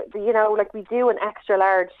thing. It's just, like we do an extra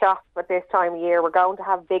large shop at this time of year. We're going to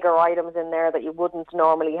have bigger items in there that you wouldn't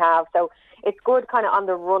normally have. So it's good kind of on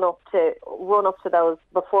the run up to those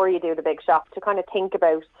before you do the big shop, to kind of think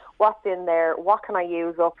about what's in there, what can I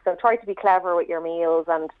use up. So try to be clever with your meals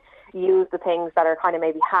and use the things that are kind of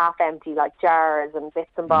maybe half empty, like jars and bits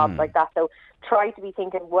and bobs like that. So try to be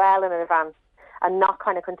thinking well in advance and not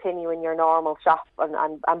kind of continuing your normal shop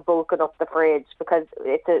and bulking up the fridge, because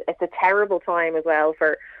it's a terrible time as well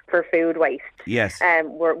for food waste. Yes.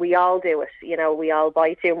 We all do it. We all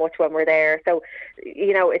buy too much when we're there. So,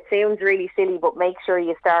 it seems really silly, but make sure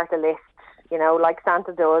you start a list, like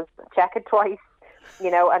Santa does. Check it twice.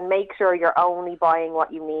 And make sure you're only buying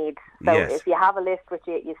what you need. So if you have a list with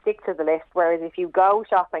you stick to the list. Whereas if you go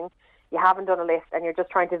shopping, you haven't done a list and you're just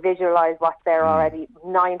trying to visualise what's there already,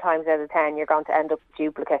 9 times out of 10 you're going to end up with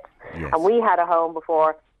duplicates. Yes. And we had a home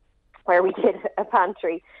before where we did a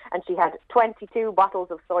pantry and she had 22 bottles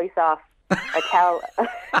of soy sauce. I tell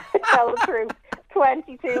the truth,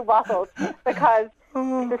 22 bottles, because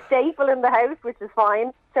it's a staple in the house, which is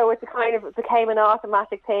fine. So it became an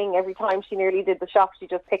automatic thing. Every time she nearly did the shop, she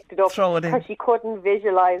just picked it up because she couldn't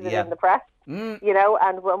visualise it in the press. And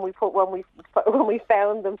when we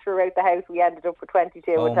found them throughout the house, we ended up with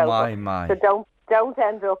 22 in total. My. So don't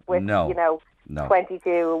end up with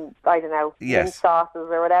 22, I don't know, mint sauces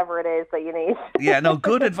or whatever it is that you need. Yeah, no,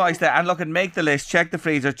 good advice there. And look, and make the list, check the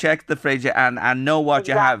freezer, check the fridge, and know what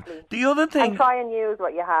you have. The other thing... And try and use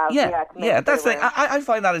what you have. That's the thing. I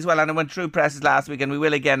find that as well. And I went through presses last week, and we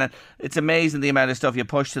will again. And it's amazing the amount of stuff you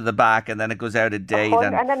push to the back, and then it goes out of date.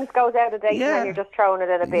 And then it goes out of date, and then you're just throwing it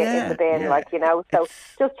in in the bin, So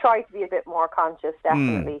just try to be a bit more conscious,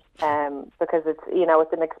 definitely, because it's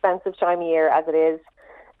it's an expensive time of year as it is.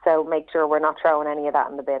 So make sure we're not throwing any of that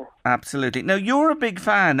in the bin. Absolutely. Now, you're a big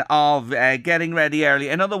fan of getting ready early.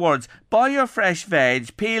 In other words, buy your fresh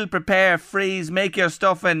veg, peel, prepare, freeze, make your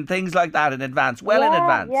stuffing, things like that in advance, in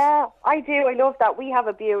advance. Yeah, I do. I love that. We have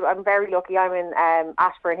I'm very lucky. I'm in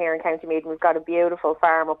Ashburn here in County Meath, and we've got a beautiful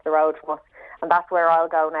farm up the road from us. And that's where I'll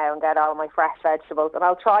go now and get all my fresh vegetables. And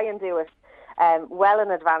I'll try and do it well in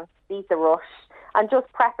advance, beat the rush. And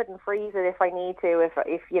just prep it and freeze it if I need to.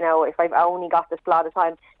 If I've only got this lot of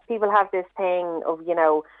time, people have this thing of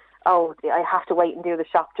I have to wait and do the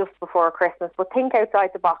shop just before Christmas. But think outside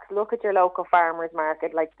the box. Look at your local farmers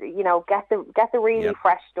market. Get the really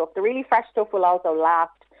fresh stuff. The really fresh stuff will also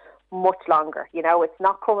last much longer. It's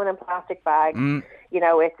not coming in plastic bags.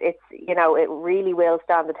 It really will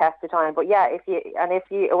stand the test of time. But yeah, if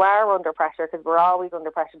you are under pressure, because we're always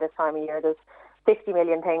under pressure this time of year, there's 50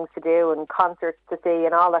 million things to do and concerts to see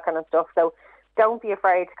and all that kind of stuff. So don't be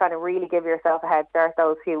afraid to kind of really give yourself a head start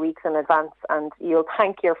those few weeks in advance, and you'll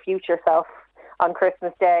thank your future self on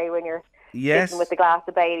Christmas Day when you're sitting with the glass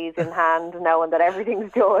of Baileys in hand, knowing that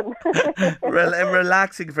everything's done.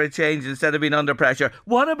 Relaxing for a change instead of being under pressure.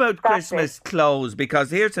 What about Christmas clothes? Because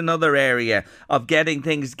here's another area of getting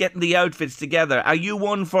the outfits together. Are you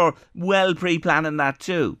one for well pre-planning that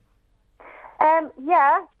too?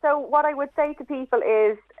 So what I would say to people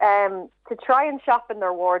is to try and shop in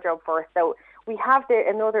their wardrobe first. So we have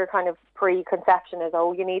another kind of preconception is,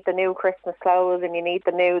 you need the new Christmas clothes and you need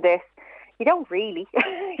the new this. You don't really,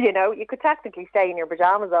 you could technically stay in your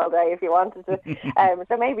pajamas all day if you wanted to.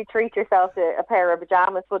 So maybe treat yourself to a pair of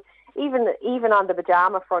pajamas. But even on the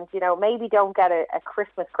pajama front, maybe don't get a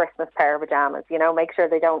Christmas pair of pajamas. Make sure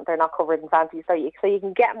they're not covered in fancy, so you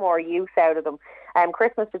can get more use out of them.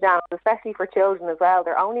 Christmas pajamas, especially for children as well,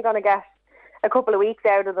 they're only going to get a couple of weeks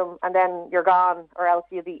out of them, and then you're gone, or else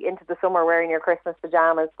you'll be into the summer wearing your Christmas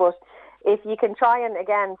pajamas. But if you can try and,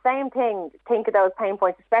 again, same thing, think of those pain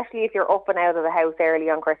points, especially if you're up and out of the house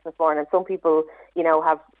early on Christmas morning. Some people,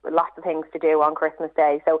 have lots of things to do on Christmas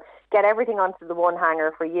Day. So get everything onto the one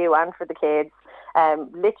hanger for you and for the kids.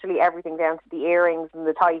 Literally everything down to the earrings and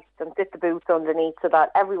the tights, and sit the boots underneath so that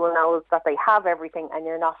everyone knows that they have everything and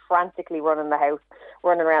you're not frantically running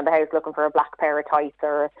around the house looking for a black pair of tights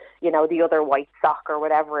or, the other white sock or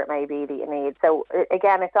whatever it may be that you need. So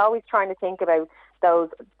again, it's always trying to think about those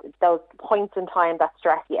points in time that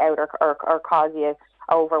stress you out or cause you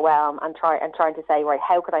overwhelm, and trying to say, right,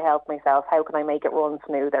 how could I help myself? How can I make it run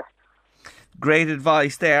smoother? Great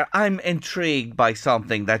advice there. I'm intrigued by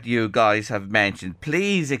something that you guys have mentioned.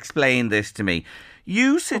 Please explain this to me.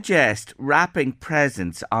 You suggest wrapping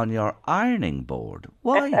presents on your ironing board.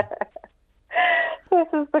 Why? This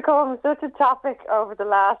has become such a topic over the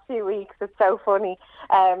last few weeks. It's so funny.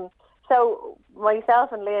 So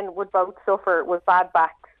myself and Lynn would both suffer with bad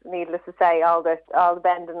backs, needless to say, all the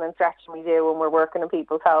bending and stretching we do when we're working in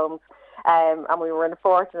people's homes. And we were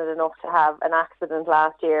unfortunate enough to have an accident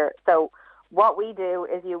last year. So what we do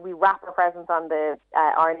is we wrap our presents on the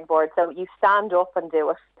ironing board. So you stand up and do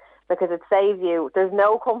it, because it saves you. There's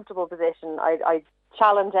no comfortable position. I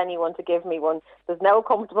challenge anyone to give me one. There's no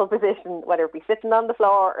comfortable position, whether it be sitting on the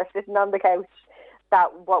floor or sitting on the couch,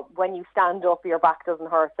 when you stand up, your back doesn't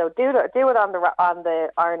hurt. So do it on the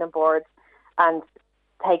ironing board, and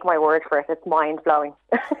take my word for it, it's mind-blowing.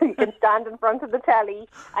 You can stand in front of the telly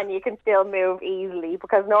and you can still move easily,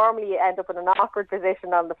 because normally you end up in an awkward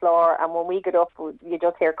position on the floor, and when we get up, you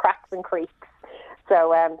just hear cracks and creaks.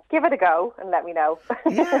 So give it a go and let me know.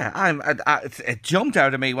 Yeah, it jumped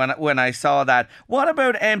out at me when I saw that. What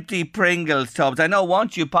about empty Pringles tubs? I know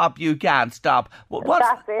once you pop, you can't stop.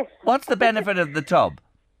 That's it. What's the benefit of the tub?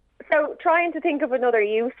 So trying to think of another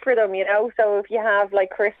use for them, So if you have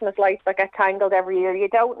like Christmas lights that get tangled every year, you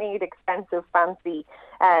don't need expensive, fancy,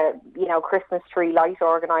 Christmas tree light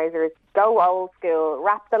organisers. Go old school.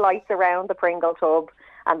 Wrap the lights around the Pringle tub,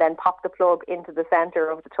 and then pop the plug into the centre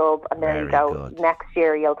of the tub, and there you go. Good. Next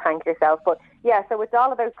year you'll thank yourself. But yeah, so it's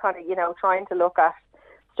all about kind of, trying to look at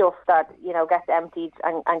stuff that, gets emptied,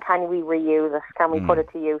 and can we reuse it? Can we put it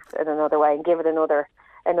to use in another way and give it another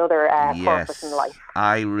another purpose in life.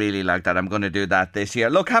 I really like that. I'm going to do that this year.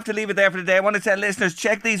 Look, have to leave it there for today. I want to tell listeners,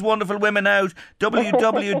 check these wonderful women out.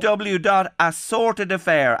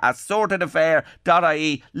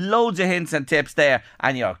 www.assortedaffair.ie. Loads of hints and tips there,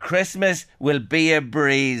 and your Christmas will be a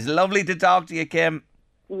breeze. Lovely to talk to you, Kim.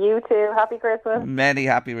 You too. Happy Christmas. Many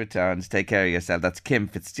happy returns. Take care of yourself. That's Kim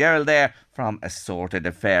Fitzgerald there from Assorted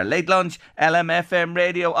Affair. Late lunch, LMFM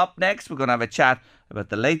radio. Up next, we're going to have a chat about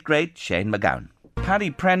the late, great Shane MacGowan.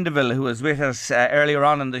 Paddy Prendeville, who was with us earlier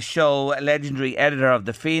on in the show, legendary editor of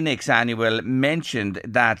the Phoenix Annual, mentioned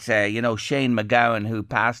that, Shane MacGowan, who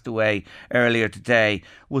passed away earlier today,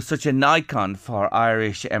 was such an icon for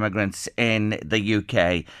Irish immigrants in the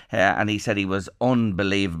UK. And he said he was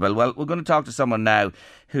unbelievable. Well, we're going to talk to someone now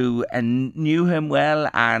who knew him well,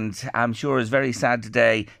 and I'm sure is very sad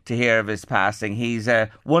today to hear of his passing. He's a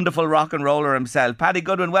wonderful rock and roller himself. Paddy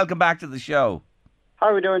Goodwin, welcome back to the show. How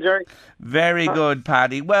are we doing, Jerry? Very good,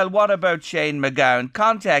 Paddy. Well, what about Shane MacGowan?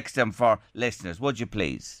 Context him for listeners, would you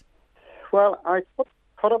please? Well, I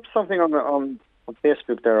put up something on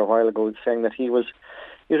Facebook there a while ago saying that he was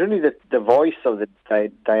really the voice of the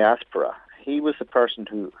diaspora. He was the person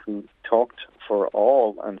who talked for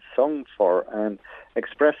all and sung for and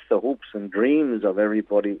expressed the hopes and dreams of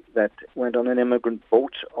everybody that went on an immigrant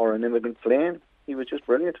boat or an immigrant plane. He was just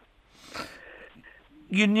brilliant.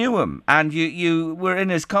 You knew him, and you were in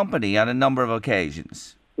his company on a number of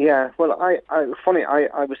occasions. Yeah, well, I was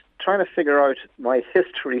trying to figure out my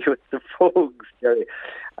history with the Pogues, Jerry.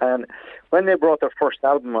 And when they brought their first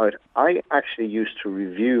album out, I actually used to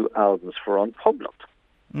review albums for Unpublic.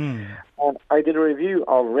 And I did a review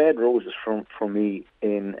of Red Roses for me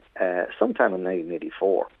in sometime in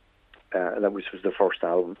 1984. That was the first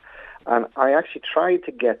album. And I actually tried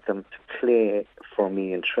to get them to play for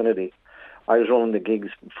me in Trinity. I was running the gigs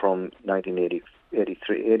from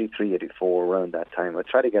 1983, 84, around that time. I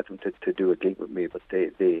tried to get them to do a gig with me, but they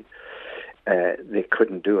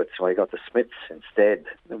couldn't do it. So I got the Smiths instead.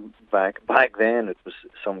 Back then, it was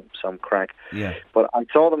some crack. Yeah. But I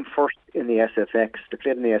saw them first in the SFX. They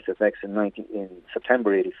played in the SFX in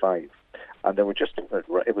September '85, and it was just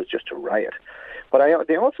a riot. But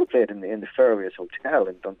they also played in the Fairways Hotel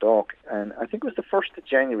in Dundalk, and I think it was the 1st of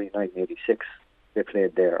January 1986. They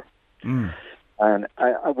played there. And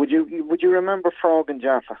would you remember Frog and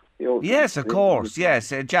Jaffa? Yes, of course. Yes,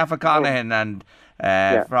 Jaffa Conahan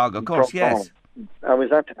and Frog, of course. Yes. I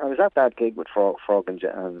was at that gig with Frog and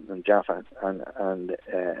Jaffa, and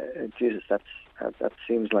Jesus, that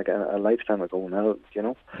seems like a lifetime ago now, you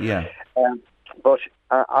know. Yeah. But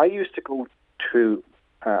I used to go to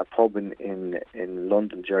a pub in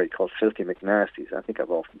London, Jerry, called Filthy McNasty's. I think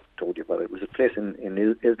I've often told you about it. It was a place in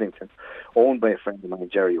Islington, owned by a friend of mine,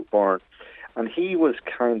 Jerry O'Byrne. And he was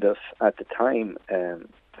kind of, at the time,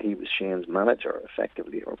 he was Shane's manager,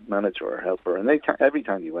 effectively, or manager or helper. And every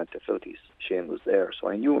time you went to Filthy's, Shane was there. So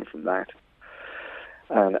I knew him from that.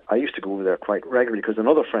 And I used to go over there quite regularly because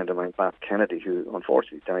another friend of mine, Bat Kennedy, who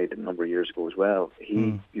unfortunately died a number of years ago as well,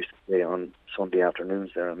 he used to play on Sunday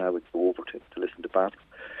afternoons there, and I would go over to listen to Bat.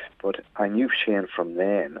 But I knew Shane from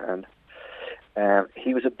then, and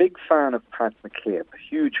he was a big fan of Pat McCabe, a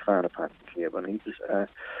huge fan of Pat McCabe, and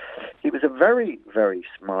he was a very, very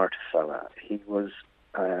smart fella. He was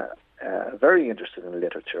very interested in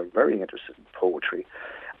literature, very interested in poetry,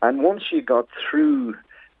 and once you got through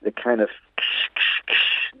the kind of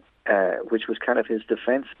which was kind of his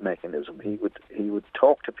defense mechanism, he would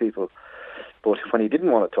talk to people, but when he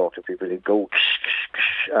didn't want to talk to people, he'd go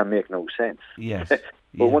and make no sense. Yes.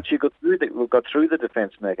 But once you got through the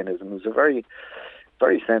defense mechanism, he was a very,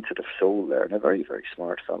 very sensitive soul there, and a very, very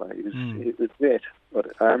smart fellow. He was great.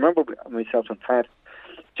 But I remember myself and Pat,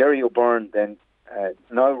 Jerry O'Byrne then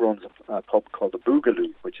now runs a pub called the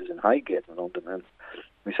Boogaloo, which is in Highgate in London, and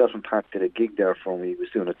myself and Pat did a gig there for me. He was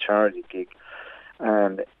doing a charity gig,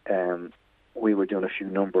 and we were doing a few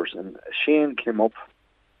numbers, and Shane came up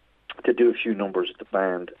to do a few numbers with the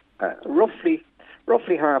band, roughly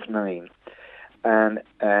 9:30, and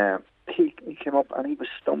he came up and he was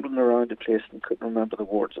stumbling around the place and couldn't remember the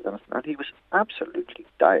words of anything, and he was absolutely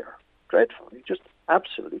dire, dreadful. He just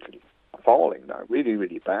absolutely falling now, really,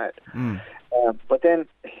 really bad. But then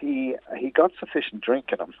he got sufficient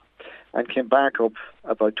drink in him and came back up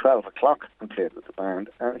about 12 o'clock and played with the band,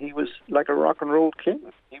 and he was like a rock and roll king.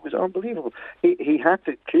 He was unbelievable. He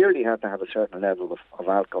clearly had to have a certain level of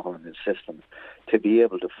alcohol in his system to be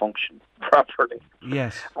able to function properly.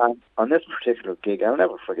 Yes. And on this particular gig, I'll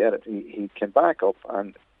never forget it, he came back up,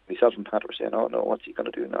 and myself and Pat were saying, oh no, what's he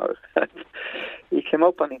going to do now? He came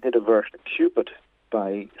up and he did a version of Cupid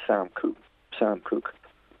by Sam Cooke,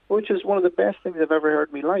 which is one of the best things I've ever heard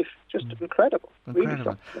in my life. Just incredible. Really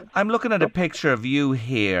something. I'm looking at a picture of you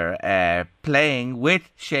here playing with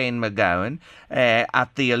Shane MacGowan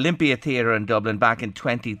at the Olympia Theatre in Dublin back in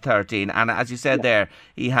 2013. And as you said there,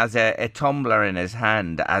 he has a tumbler in his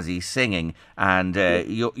hand as he's singing, and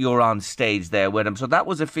you're on stage there with him. So that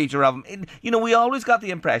was a feature of him. You know, we always got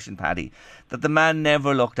the impression, Paddy, that the man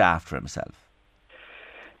never looked after himself.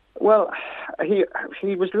 Well, he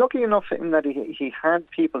was lucky enough in that he had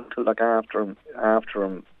people to look after him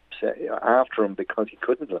because he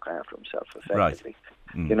couldn't look after himself effectively.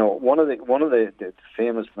 Right. You know, one of the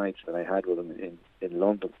famous nights that I had with him in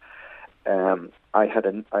London, I had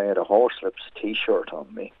a Horslips T-shirt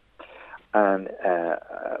on me, and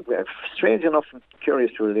strange enough, and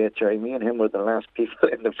curious to relate, Jerry, me and him were the last people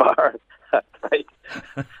in the bar that night.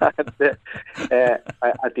 And,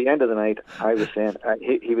 at the end of the night, I was saying,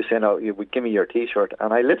 he was saying, "Oh, you would give me your T-shirt,"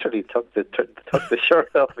 and I literally took the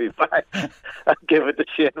shirt off my back and gave it to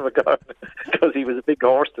Shane MacGowan because he was a big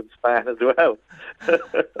Horstons fan as well.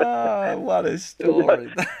 Oh, what a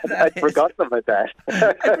story! I'd forgotten about that.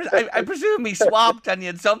 I presume he swapped and you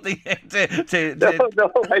had something to...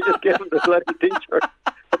 No, I just gave him the bloody T-shirt.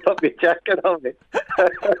 Put my jacket on me.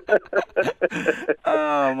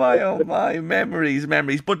 Oh my, memories.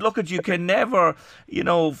 But look, you can never,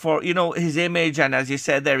 for his image, and as you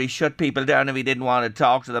said there, he shut people down if he didn't want to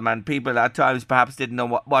talk to them, and people at times perhaps didn't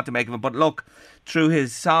know what to make of him. But look, through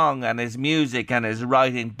his song and his music and his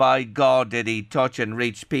writing, by God, did he touch and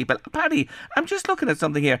reach people. Paddy, I'm just looking at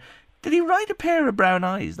something here. Did he write A Pair of Brown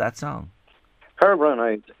Eyes, that song? Pair of Brown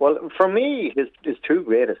Eyes. Well, for me, his two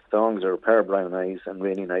greatest songs are A Pair of Brown Eyes and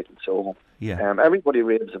Rainy Night in Soho. Yeah. Everybody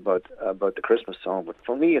raves about the Christmas song, but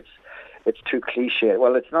for me, it's too cliche.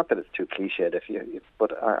 Well, it's not that it's too cliched,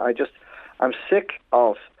 but I'm sick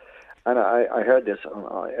of, and I heard this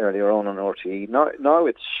earlier on RTE. Now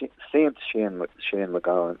it's Saint Shane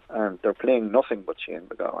MacGowan, and they're playing nothing but Shane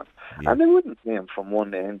MacGowan, and they wouldn't play him from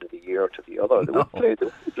one end of the year to the other. They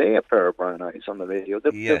would play A Pair of Brown Eyes on the radio.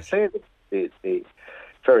 They play the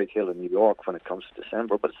Fairy Tale in New York when it comes to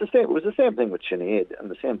December, but it's the same. It was the same thing with Sinead, and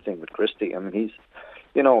the same thing with Christy. I mean, he's,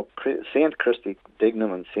 Saint Christy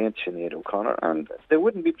Dignam and Saint Sinead O'Connor, and they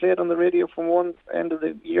wouldn't be played on the radio from one end of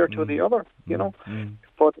the year to the other.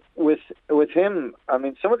 But with him, I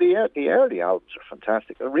mean, some of the early albums are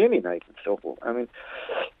fantastic. A Rainy Night in Soho. I mean,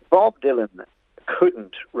 Bob Dylan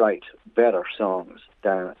couldn't write better songs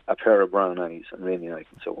than A Pair of Brown Eyes and Rainy Night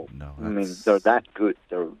in Soho. No, I mean, they're that good.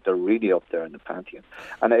 They're really up there in the pantheon.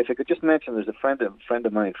 And if I could just mention, there's a friend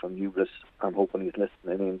of mine from Newbliss. I'm hoping he's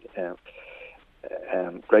listening.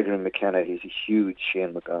 Gregory McKenna. He's a huge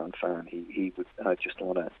Shane MacGowan fan. He would. I just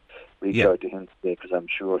want to reach out to him today because I'm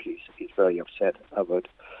sure he's very upset about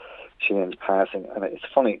Shane's passing. And it's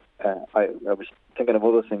funny. I was thinking of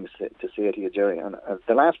other things to say to you, Jerry. And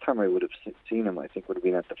the last time I would have seen him, I think, would have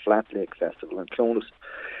been at the Flat Lake Festival in Clonus.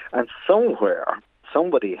 And somewhere,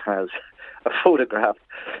 somebody has a photograph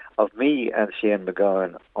of me and Shane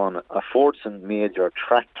MacGowan on a Fordson Major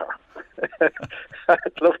tractor.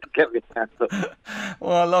 I'd love to get me hands up.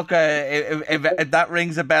 Well, look, if that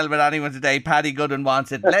rings a bell with anyone today, Paddy Goodwin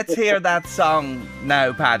wants it. Let's hear that song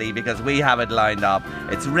now, Paddy, because we have it lined up.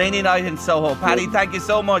 It's Rainy Night in Soho. Paddy, thank you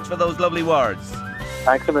so much for those lovely words.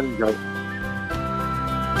 Thanks a million, Joe.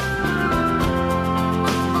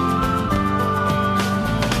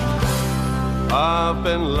 I've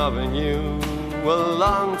been loving you a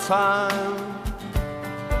long time,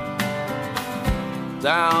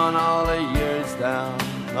 down all the years, down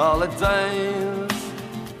all the days,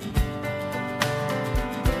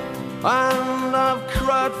 and I've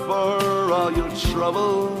cried for all your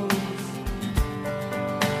troubles,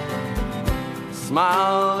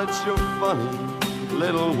 smile at your funny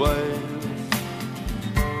little ways.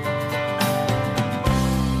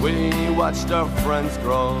 We watched our friends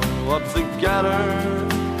grow up together,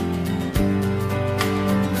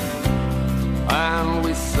 and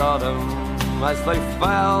we saw them as they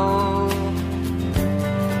fell.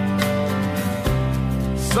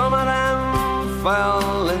 Some of them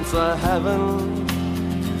fell into heaven,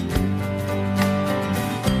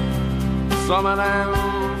 some of them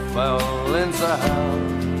fell into hell.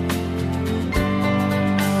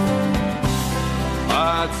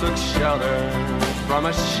 I took shelter from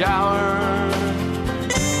a shower,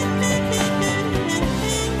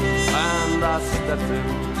 and I stepped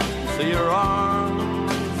into your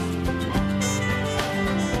arms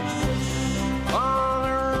on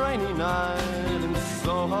a rainy night in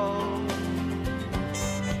Soho.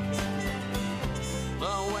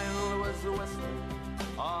 The wind was whistling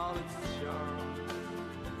all its charm.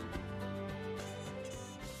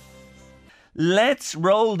 Let's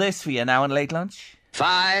roll this for you now in Late Lunch.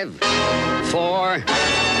 5, 4,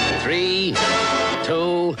 3,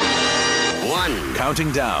 2, 1.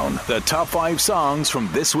 Counting down the top 5 songs from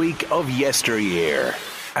this week of yesteryear.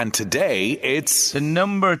 And today it's the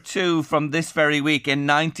number 2 from this very week in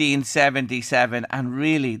 1977. And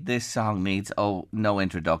really, this song needs no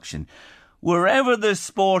introduction. Wherever there's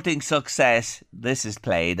sporting success, this is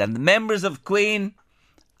played. And the members of Queen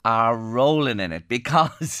are rolling in it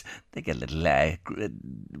because they get a little,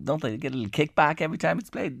 don't they get a little kickback every time it's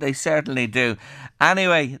played? They certainly do.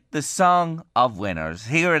 Anyway, the song of winners.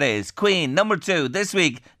 Here it is. Queen, number 2, this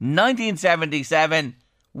week, 1977.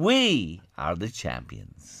 We are the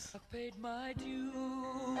champions. I paid my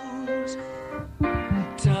dues,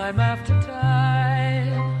 time after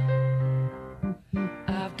time.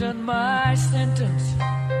 I've done my sentence,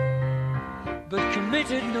 but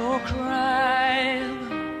committed no crime.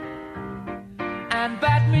 And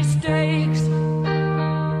bad mistakes,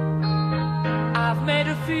 I've made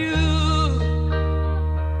a few.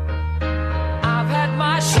 I've had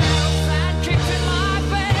my share of bad kicks in my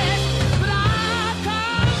face, but I've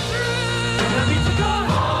come through. And I need to go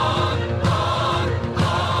on.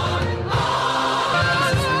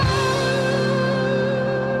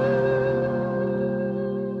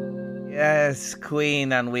 Yes,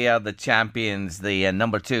 Queen, and we are the champions. The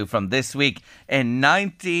number 2 from this week in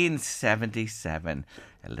 1977.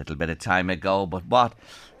 A little bit of time ago, but what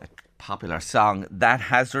a popular song that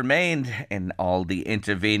has remained in all the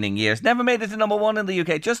intervening years. Never made it to number 1 in the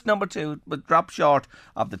UK, just number 2, but dropped short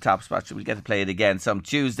of the top spot. So we'll get to play it again some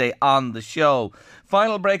Tuesday on the show.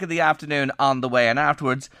 Final break of the afternoon on the way, and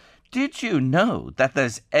afterwards, did you know that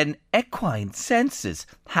there's an equine census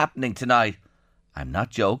happening tonight? I'm not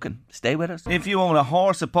joking. Stay with us. If you own a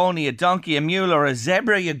horse, a pony, a donkey, a mule or a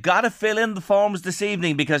zebra, you got to fill in the forms this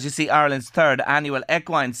evening because you see Ireland's 3rd annual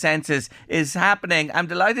equine census is happening. I'm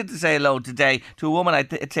delighted to say hello today to a woman I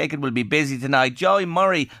take it will be busy tonight, Joy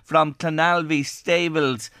Murray from Clonalvy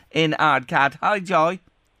Stables in Ardcath. Hi, Joy.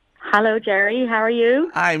 Hello, Jerry. How are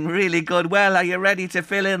you? I'm really good. Well, are you ready to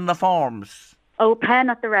fill in the forms? Oh, pen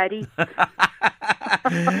at the ready.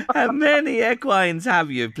 How many equines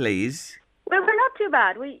have you, please? Well, we're not too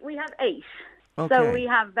bad. We have 8. Okay. So we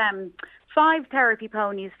have 5 therapy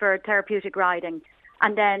ponies for therapeutic riding.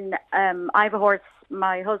 And then I have a horse,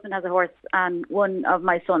 my husband has a horse, and one of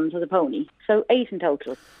my sons has a pony. So 8 in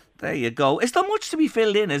total. There you go. Is there much to be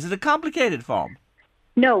filled in? Is it a complicated form?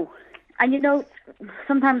 No. And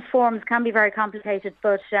sometimes forms can be very complicated,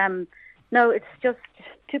 but no, it's just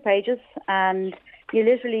 2 pages. And you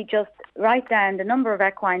literally just write down the number of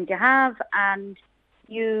equines you have, and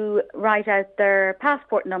you write out their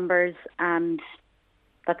passport numbers, and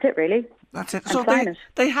that's it, really. That's it. And So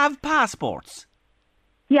they have passports?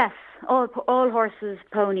 Yes, all horses,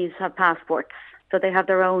 ponies have passports, so they have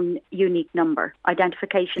their own unique number,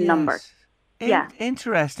 identification number. Yeah,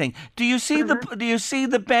 interesting. Do you see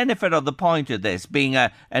the benefit or the point of this being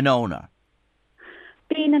an owner?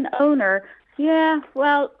 Being an owner, yeah.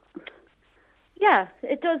 Well, yeah,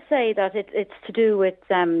 it does say that it's to do with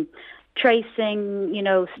tracing,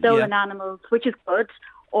 stolen animals, which is good,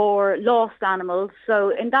 or lost animals. So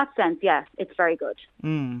in that sense, yeah, it's very good.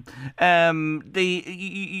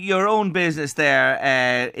 Your own business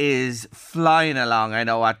there is flying along, I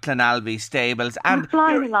know, at Clonalvy Stables. And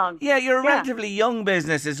flying along. Yeah, you're a relatively young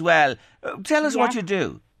business as well. Tell us what you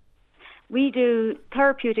do. We do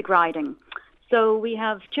therapeutic riding. So we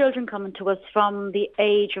have children coming to us from the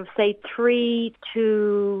age of, say, 3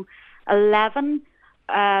 to 11,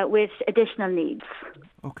 with additional needs.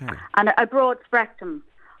 Okay. And a broad spectrum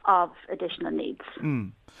of additional needs.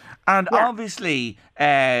 And obviously,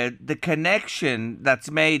 the connection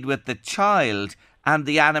that's made with the child and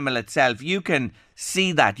the animal itself, you can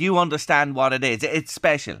see that. You understand what it is. It's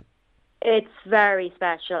special. It's very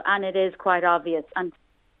special, and it is quite obvious. And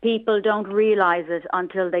people don't realise it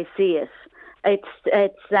until they see it.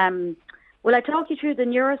 Will I talk you through the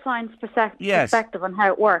neuroscience perspective on how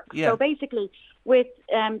it works? Yeah. So basically, with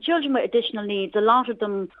children with additional needs, a lot of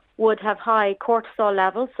them would have high cortisol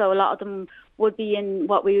levels. So a lot of them would be in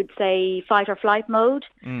what we would say fight or flight mode.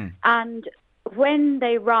 And when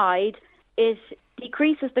they ride, it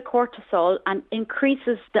decreases the cortisol and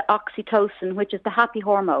increases the oxytocin, which is the happy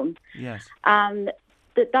hormone. Yes. And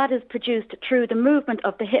that is produced through the movement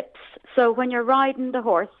of the hips. So when you're riding the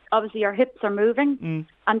horse, obviously your hips are moving,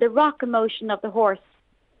 and the rock motion of the horse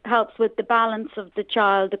helps with the balance of the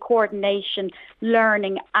child, the coordination,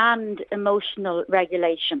 learning, and emotional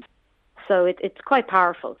regulation. So it's quite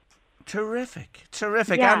powerful. Terrific,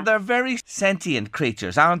 terrific. Yeah. And they're very sentient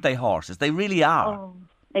creatures, aren't they, horses? They really are. Oh,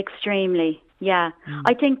 extremely. Yeah.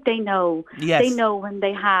 I think they know. Yes. They know when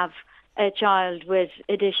they have a child with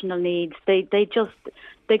additional needs. They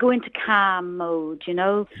go into calm mode, you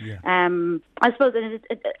know. Yeah. I suppose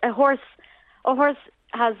a horse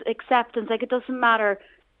has acceptance. Like, it doesn't matter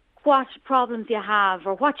what problems you have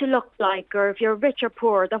or what you look like or if you're rich or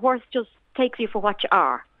poor. The horse just takes you for what you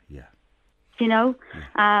are. Yeah. You know?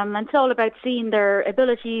 And it's all about seeing their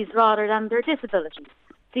abilities rather than their disabilities.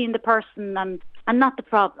 Seeing the person and not the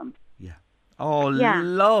problem. Oh,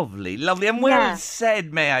 lovely, lovely. And well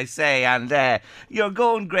said, may I say. And you're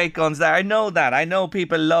going great guns there. I know that. I know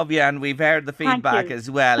people love you, and we've heard the feedback as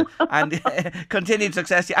well. And continued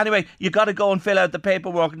success. Anyway, you got to go and fill out the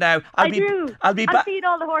paperwork now. I'll be back. Feed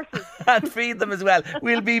all the horses. And feed them as well.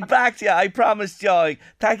 We'll be back to you, I promise, Joy.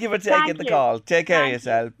 Thank you for taking the call. Take care of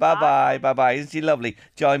yourself. Bye-bye. Bye-bye. Isn't she lovely?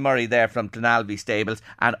 Joy Murray there from Clonalby Stables.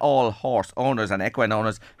 And all horse owners and equine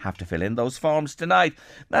owners have to fill in those forms tonight.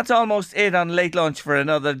 That's almost it on Late Lunch for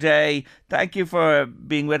another day. Thank you for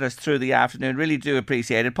being with us through the afternoon. Really do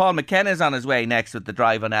appreciate it. Paul McKenna's on his way next with The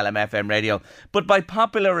Drive on LMFM Radio. But by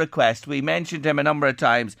popular request, we mentioned him a number of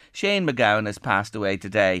times. Shane MacGowan has passed away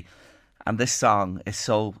today. And this song is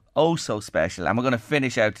so special. And we're going to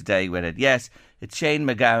finish out today with it. Yes, it's Shane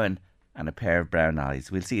MacGowan and A Pair of Brown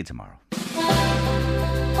Eyes. We'll see you tomorrow.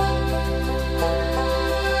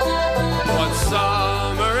 One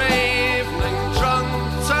summer evening, drunk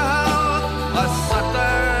to hell, I sat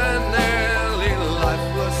there nearly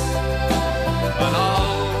lifeless. An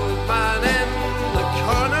old man in the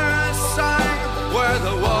corner sang where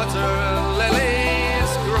the water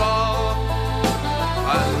lilies grow.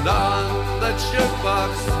 And on the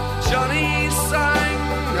jukebox, Johnny sang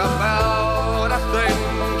about a thing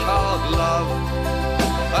called love.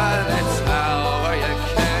 And it's how are you,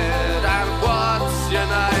 kid, and what's your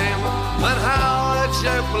name, and how would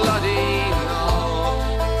you bloody know?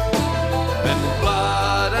 In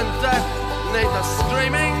blood and death, 'neath the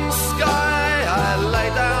screaming sky, I lay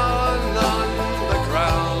down on the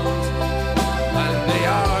ground, and the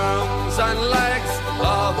arms and legs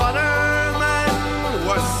of other men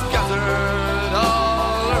were scattered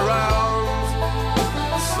all around.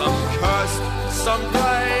 Some cursed, some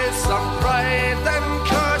prayed, then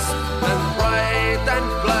cursed, then prayed, then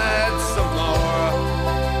bled some more.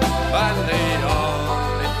 And the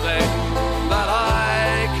only thing that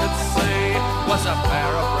I could see was a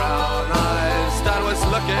pair of brown eyes that was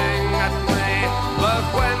looking at me. But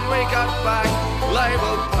when we got back,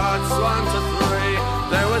 labelled parts 1 to 3,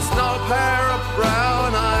 there was no pair of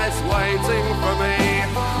brown eyes waiting for me.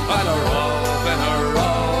 And a rove, and a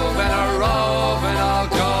rove, and a rove, and I'll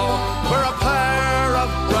go for a pair of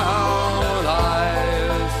brown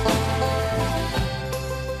eyes.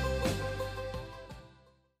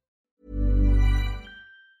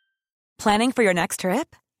 Planning for your next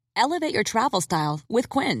trip? Elevate your travel style with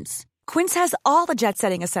Quince. Quince has all the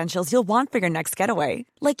jet-setting essentials you'll want for your next getaway,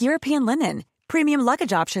 like European linen, premium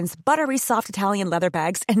luggage options, buttery soft Italian leather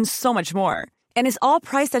bags, and so much more. And is all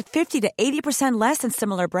priced at 50 to 80% less than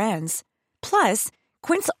similar brands. Plus,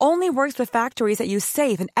 Quince only works with factories that use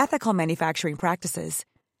safe and ethical manufacturing practices.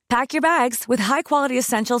 Pack your bags with high-quality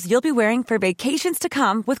essentials you'll be wearing for vacations to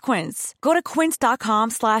come with Quince. Go to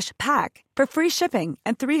quince.com/pack for free shipping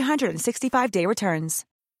and 365-day returns.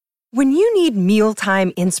 When you need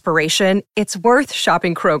mealtime inspiration, it's worth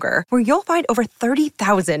shopping Kroger, where you'll find over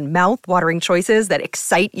 30,000 mouth-watering choices that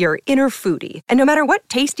excite your inner foodie. And no matter what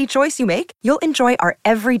tasty choice you make, you'll enjoy our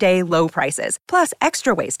everyday low prices, plus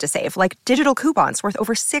extra ways to save, like digital coupons worth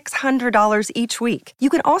over $600 each week. You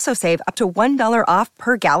can also save up to $1 off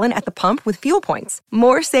per gallon at the pump with fuel points.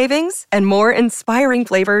 More savings and more inspiring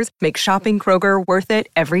flavors make shopping Kroger worth it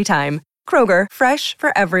every time. Kroger, fresh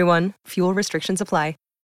for everyone. Fuel restrictions apply.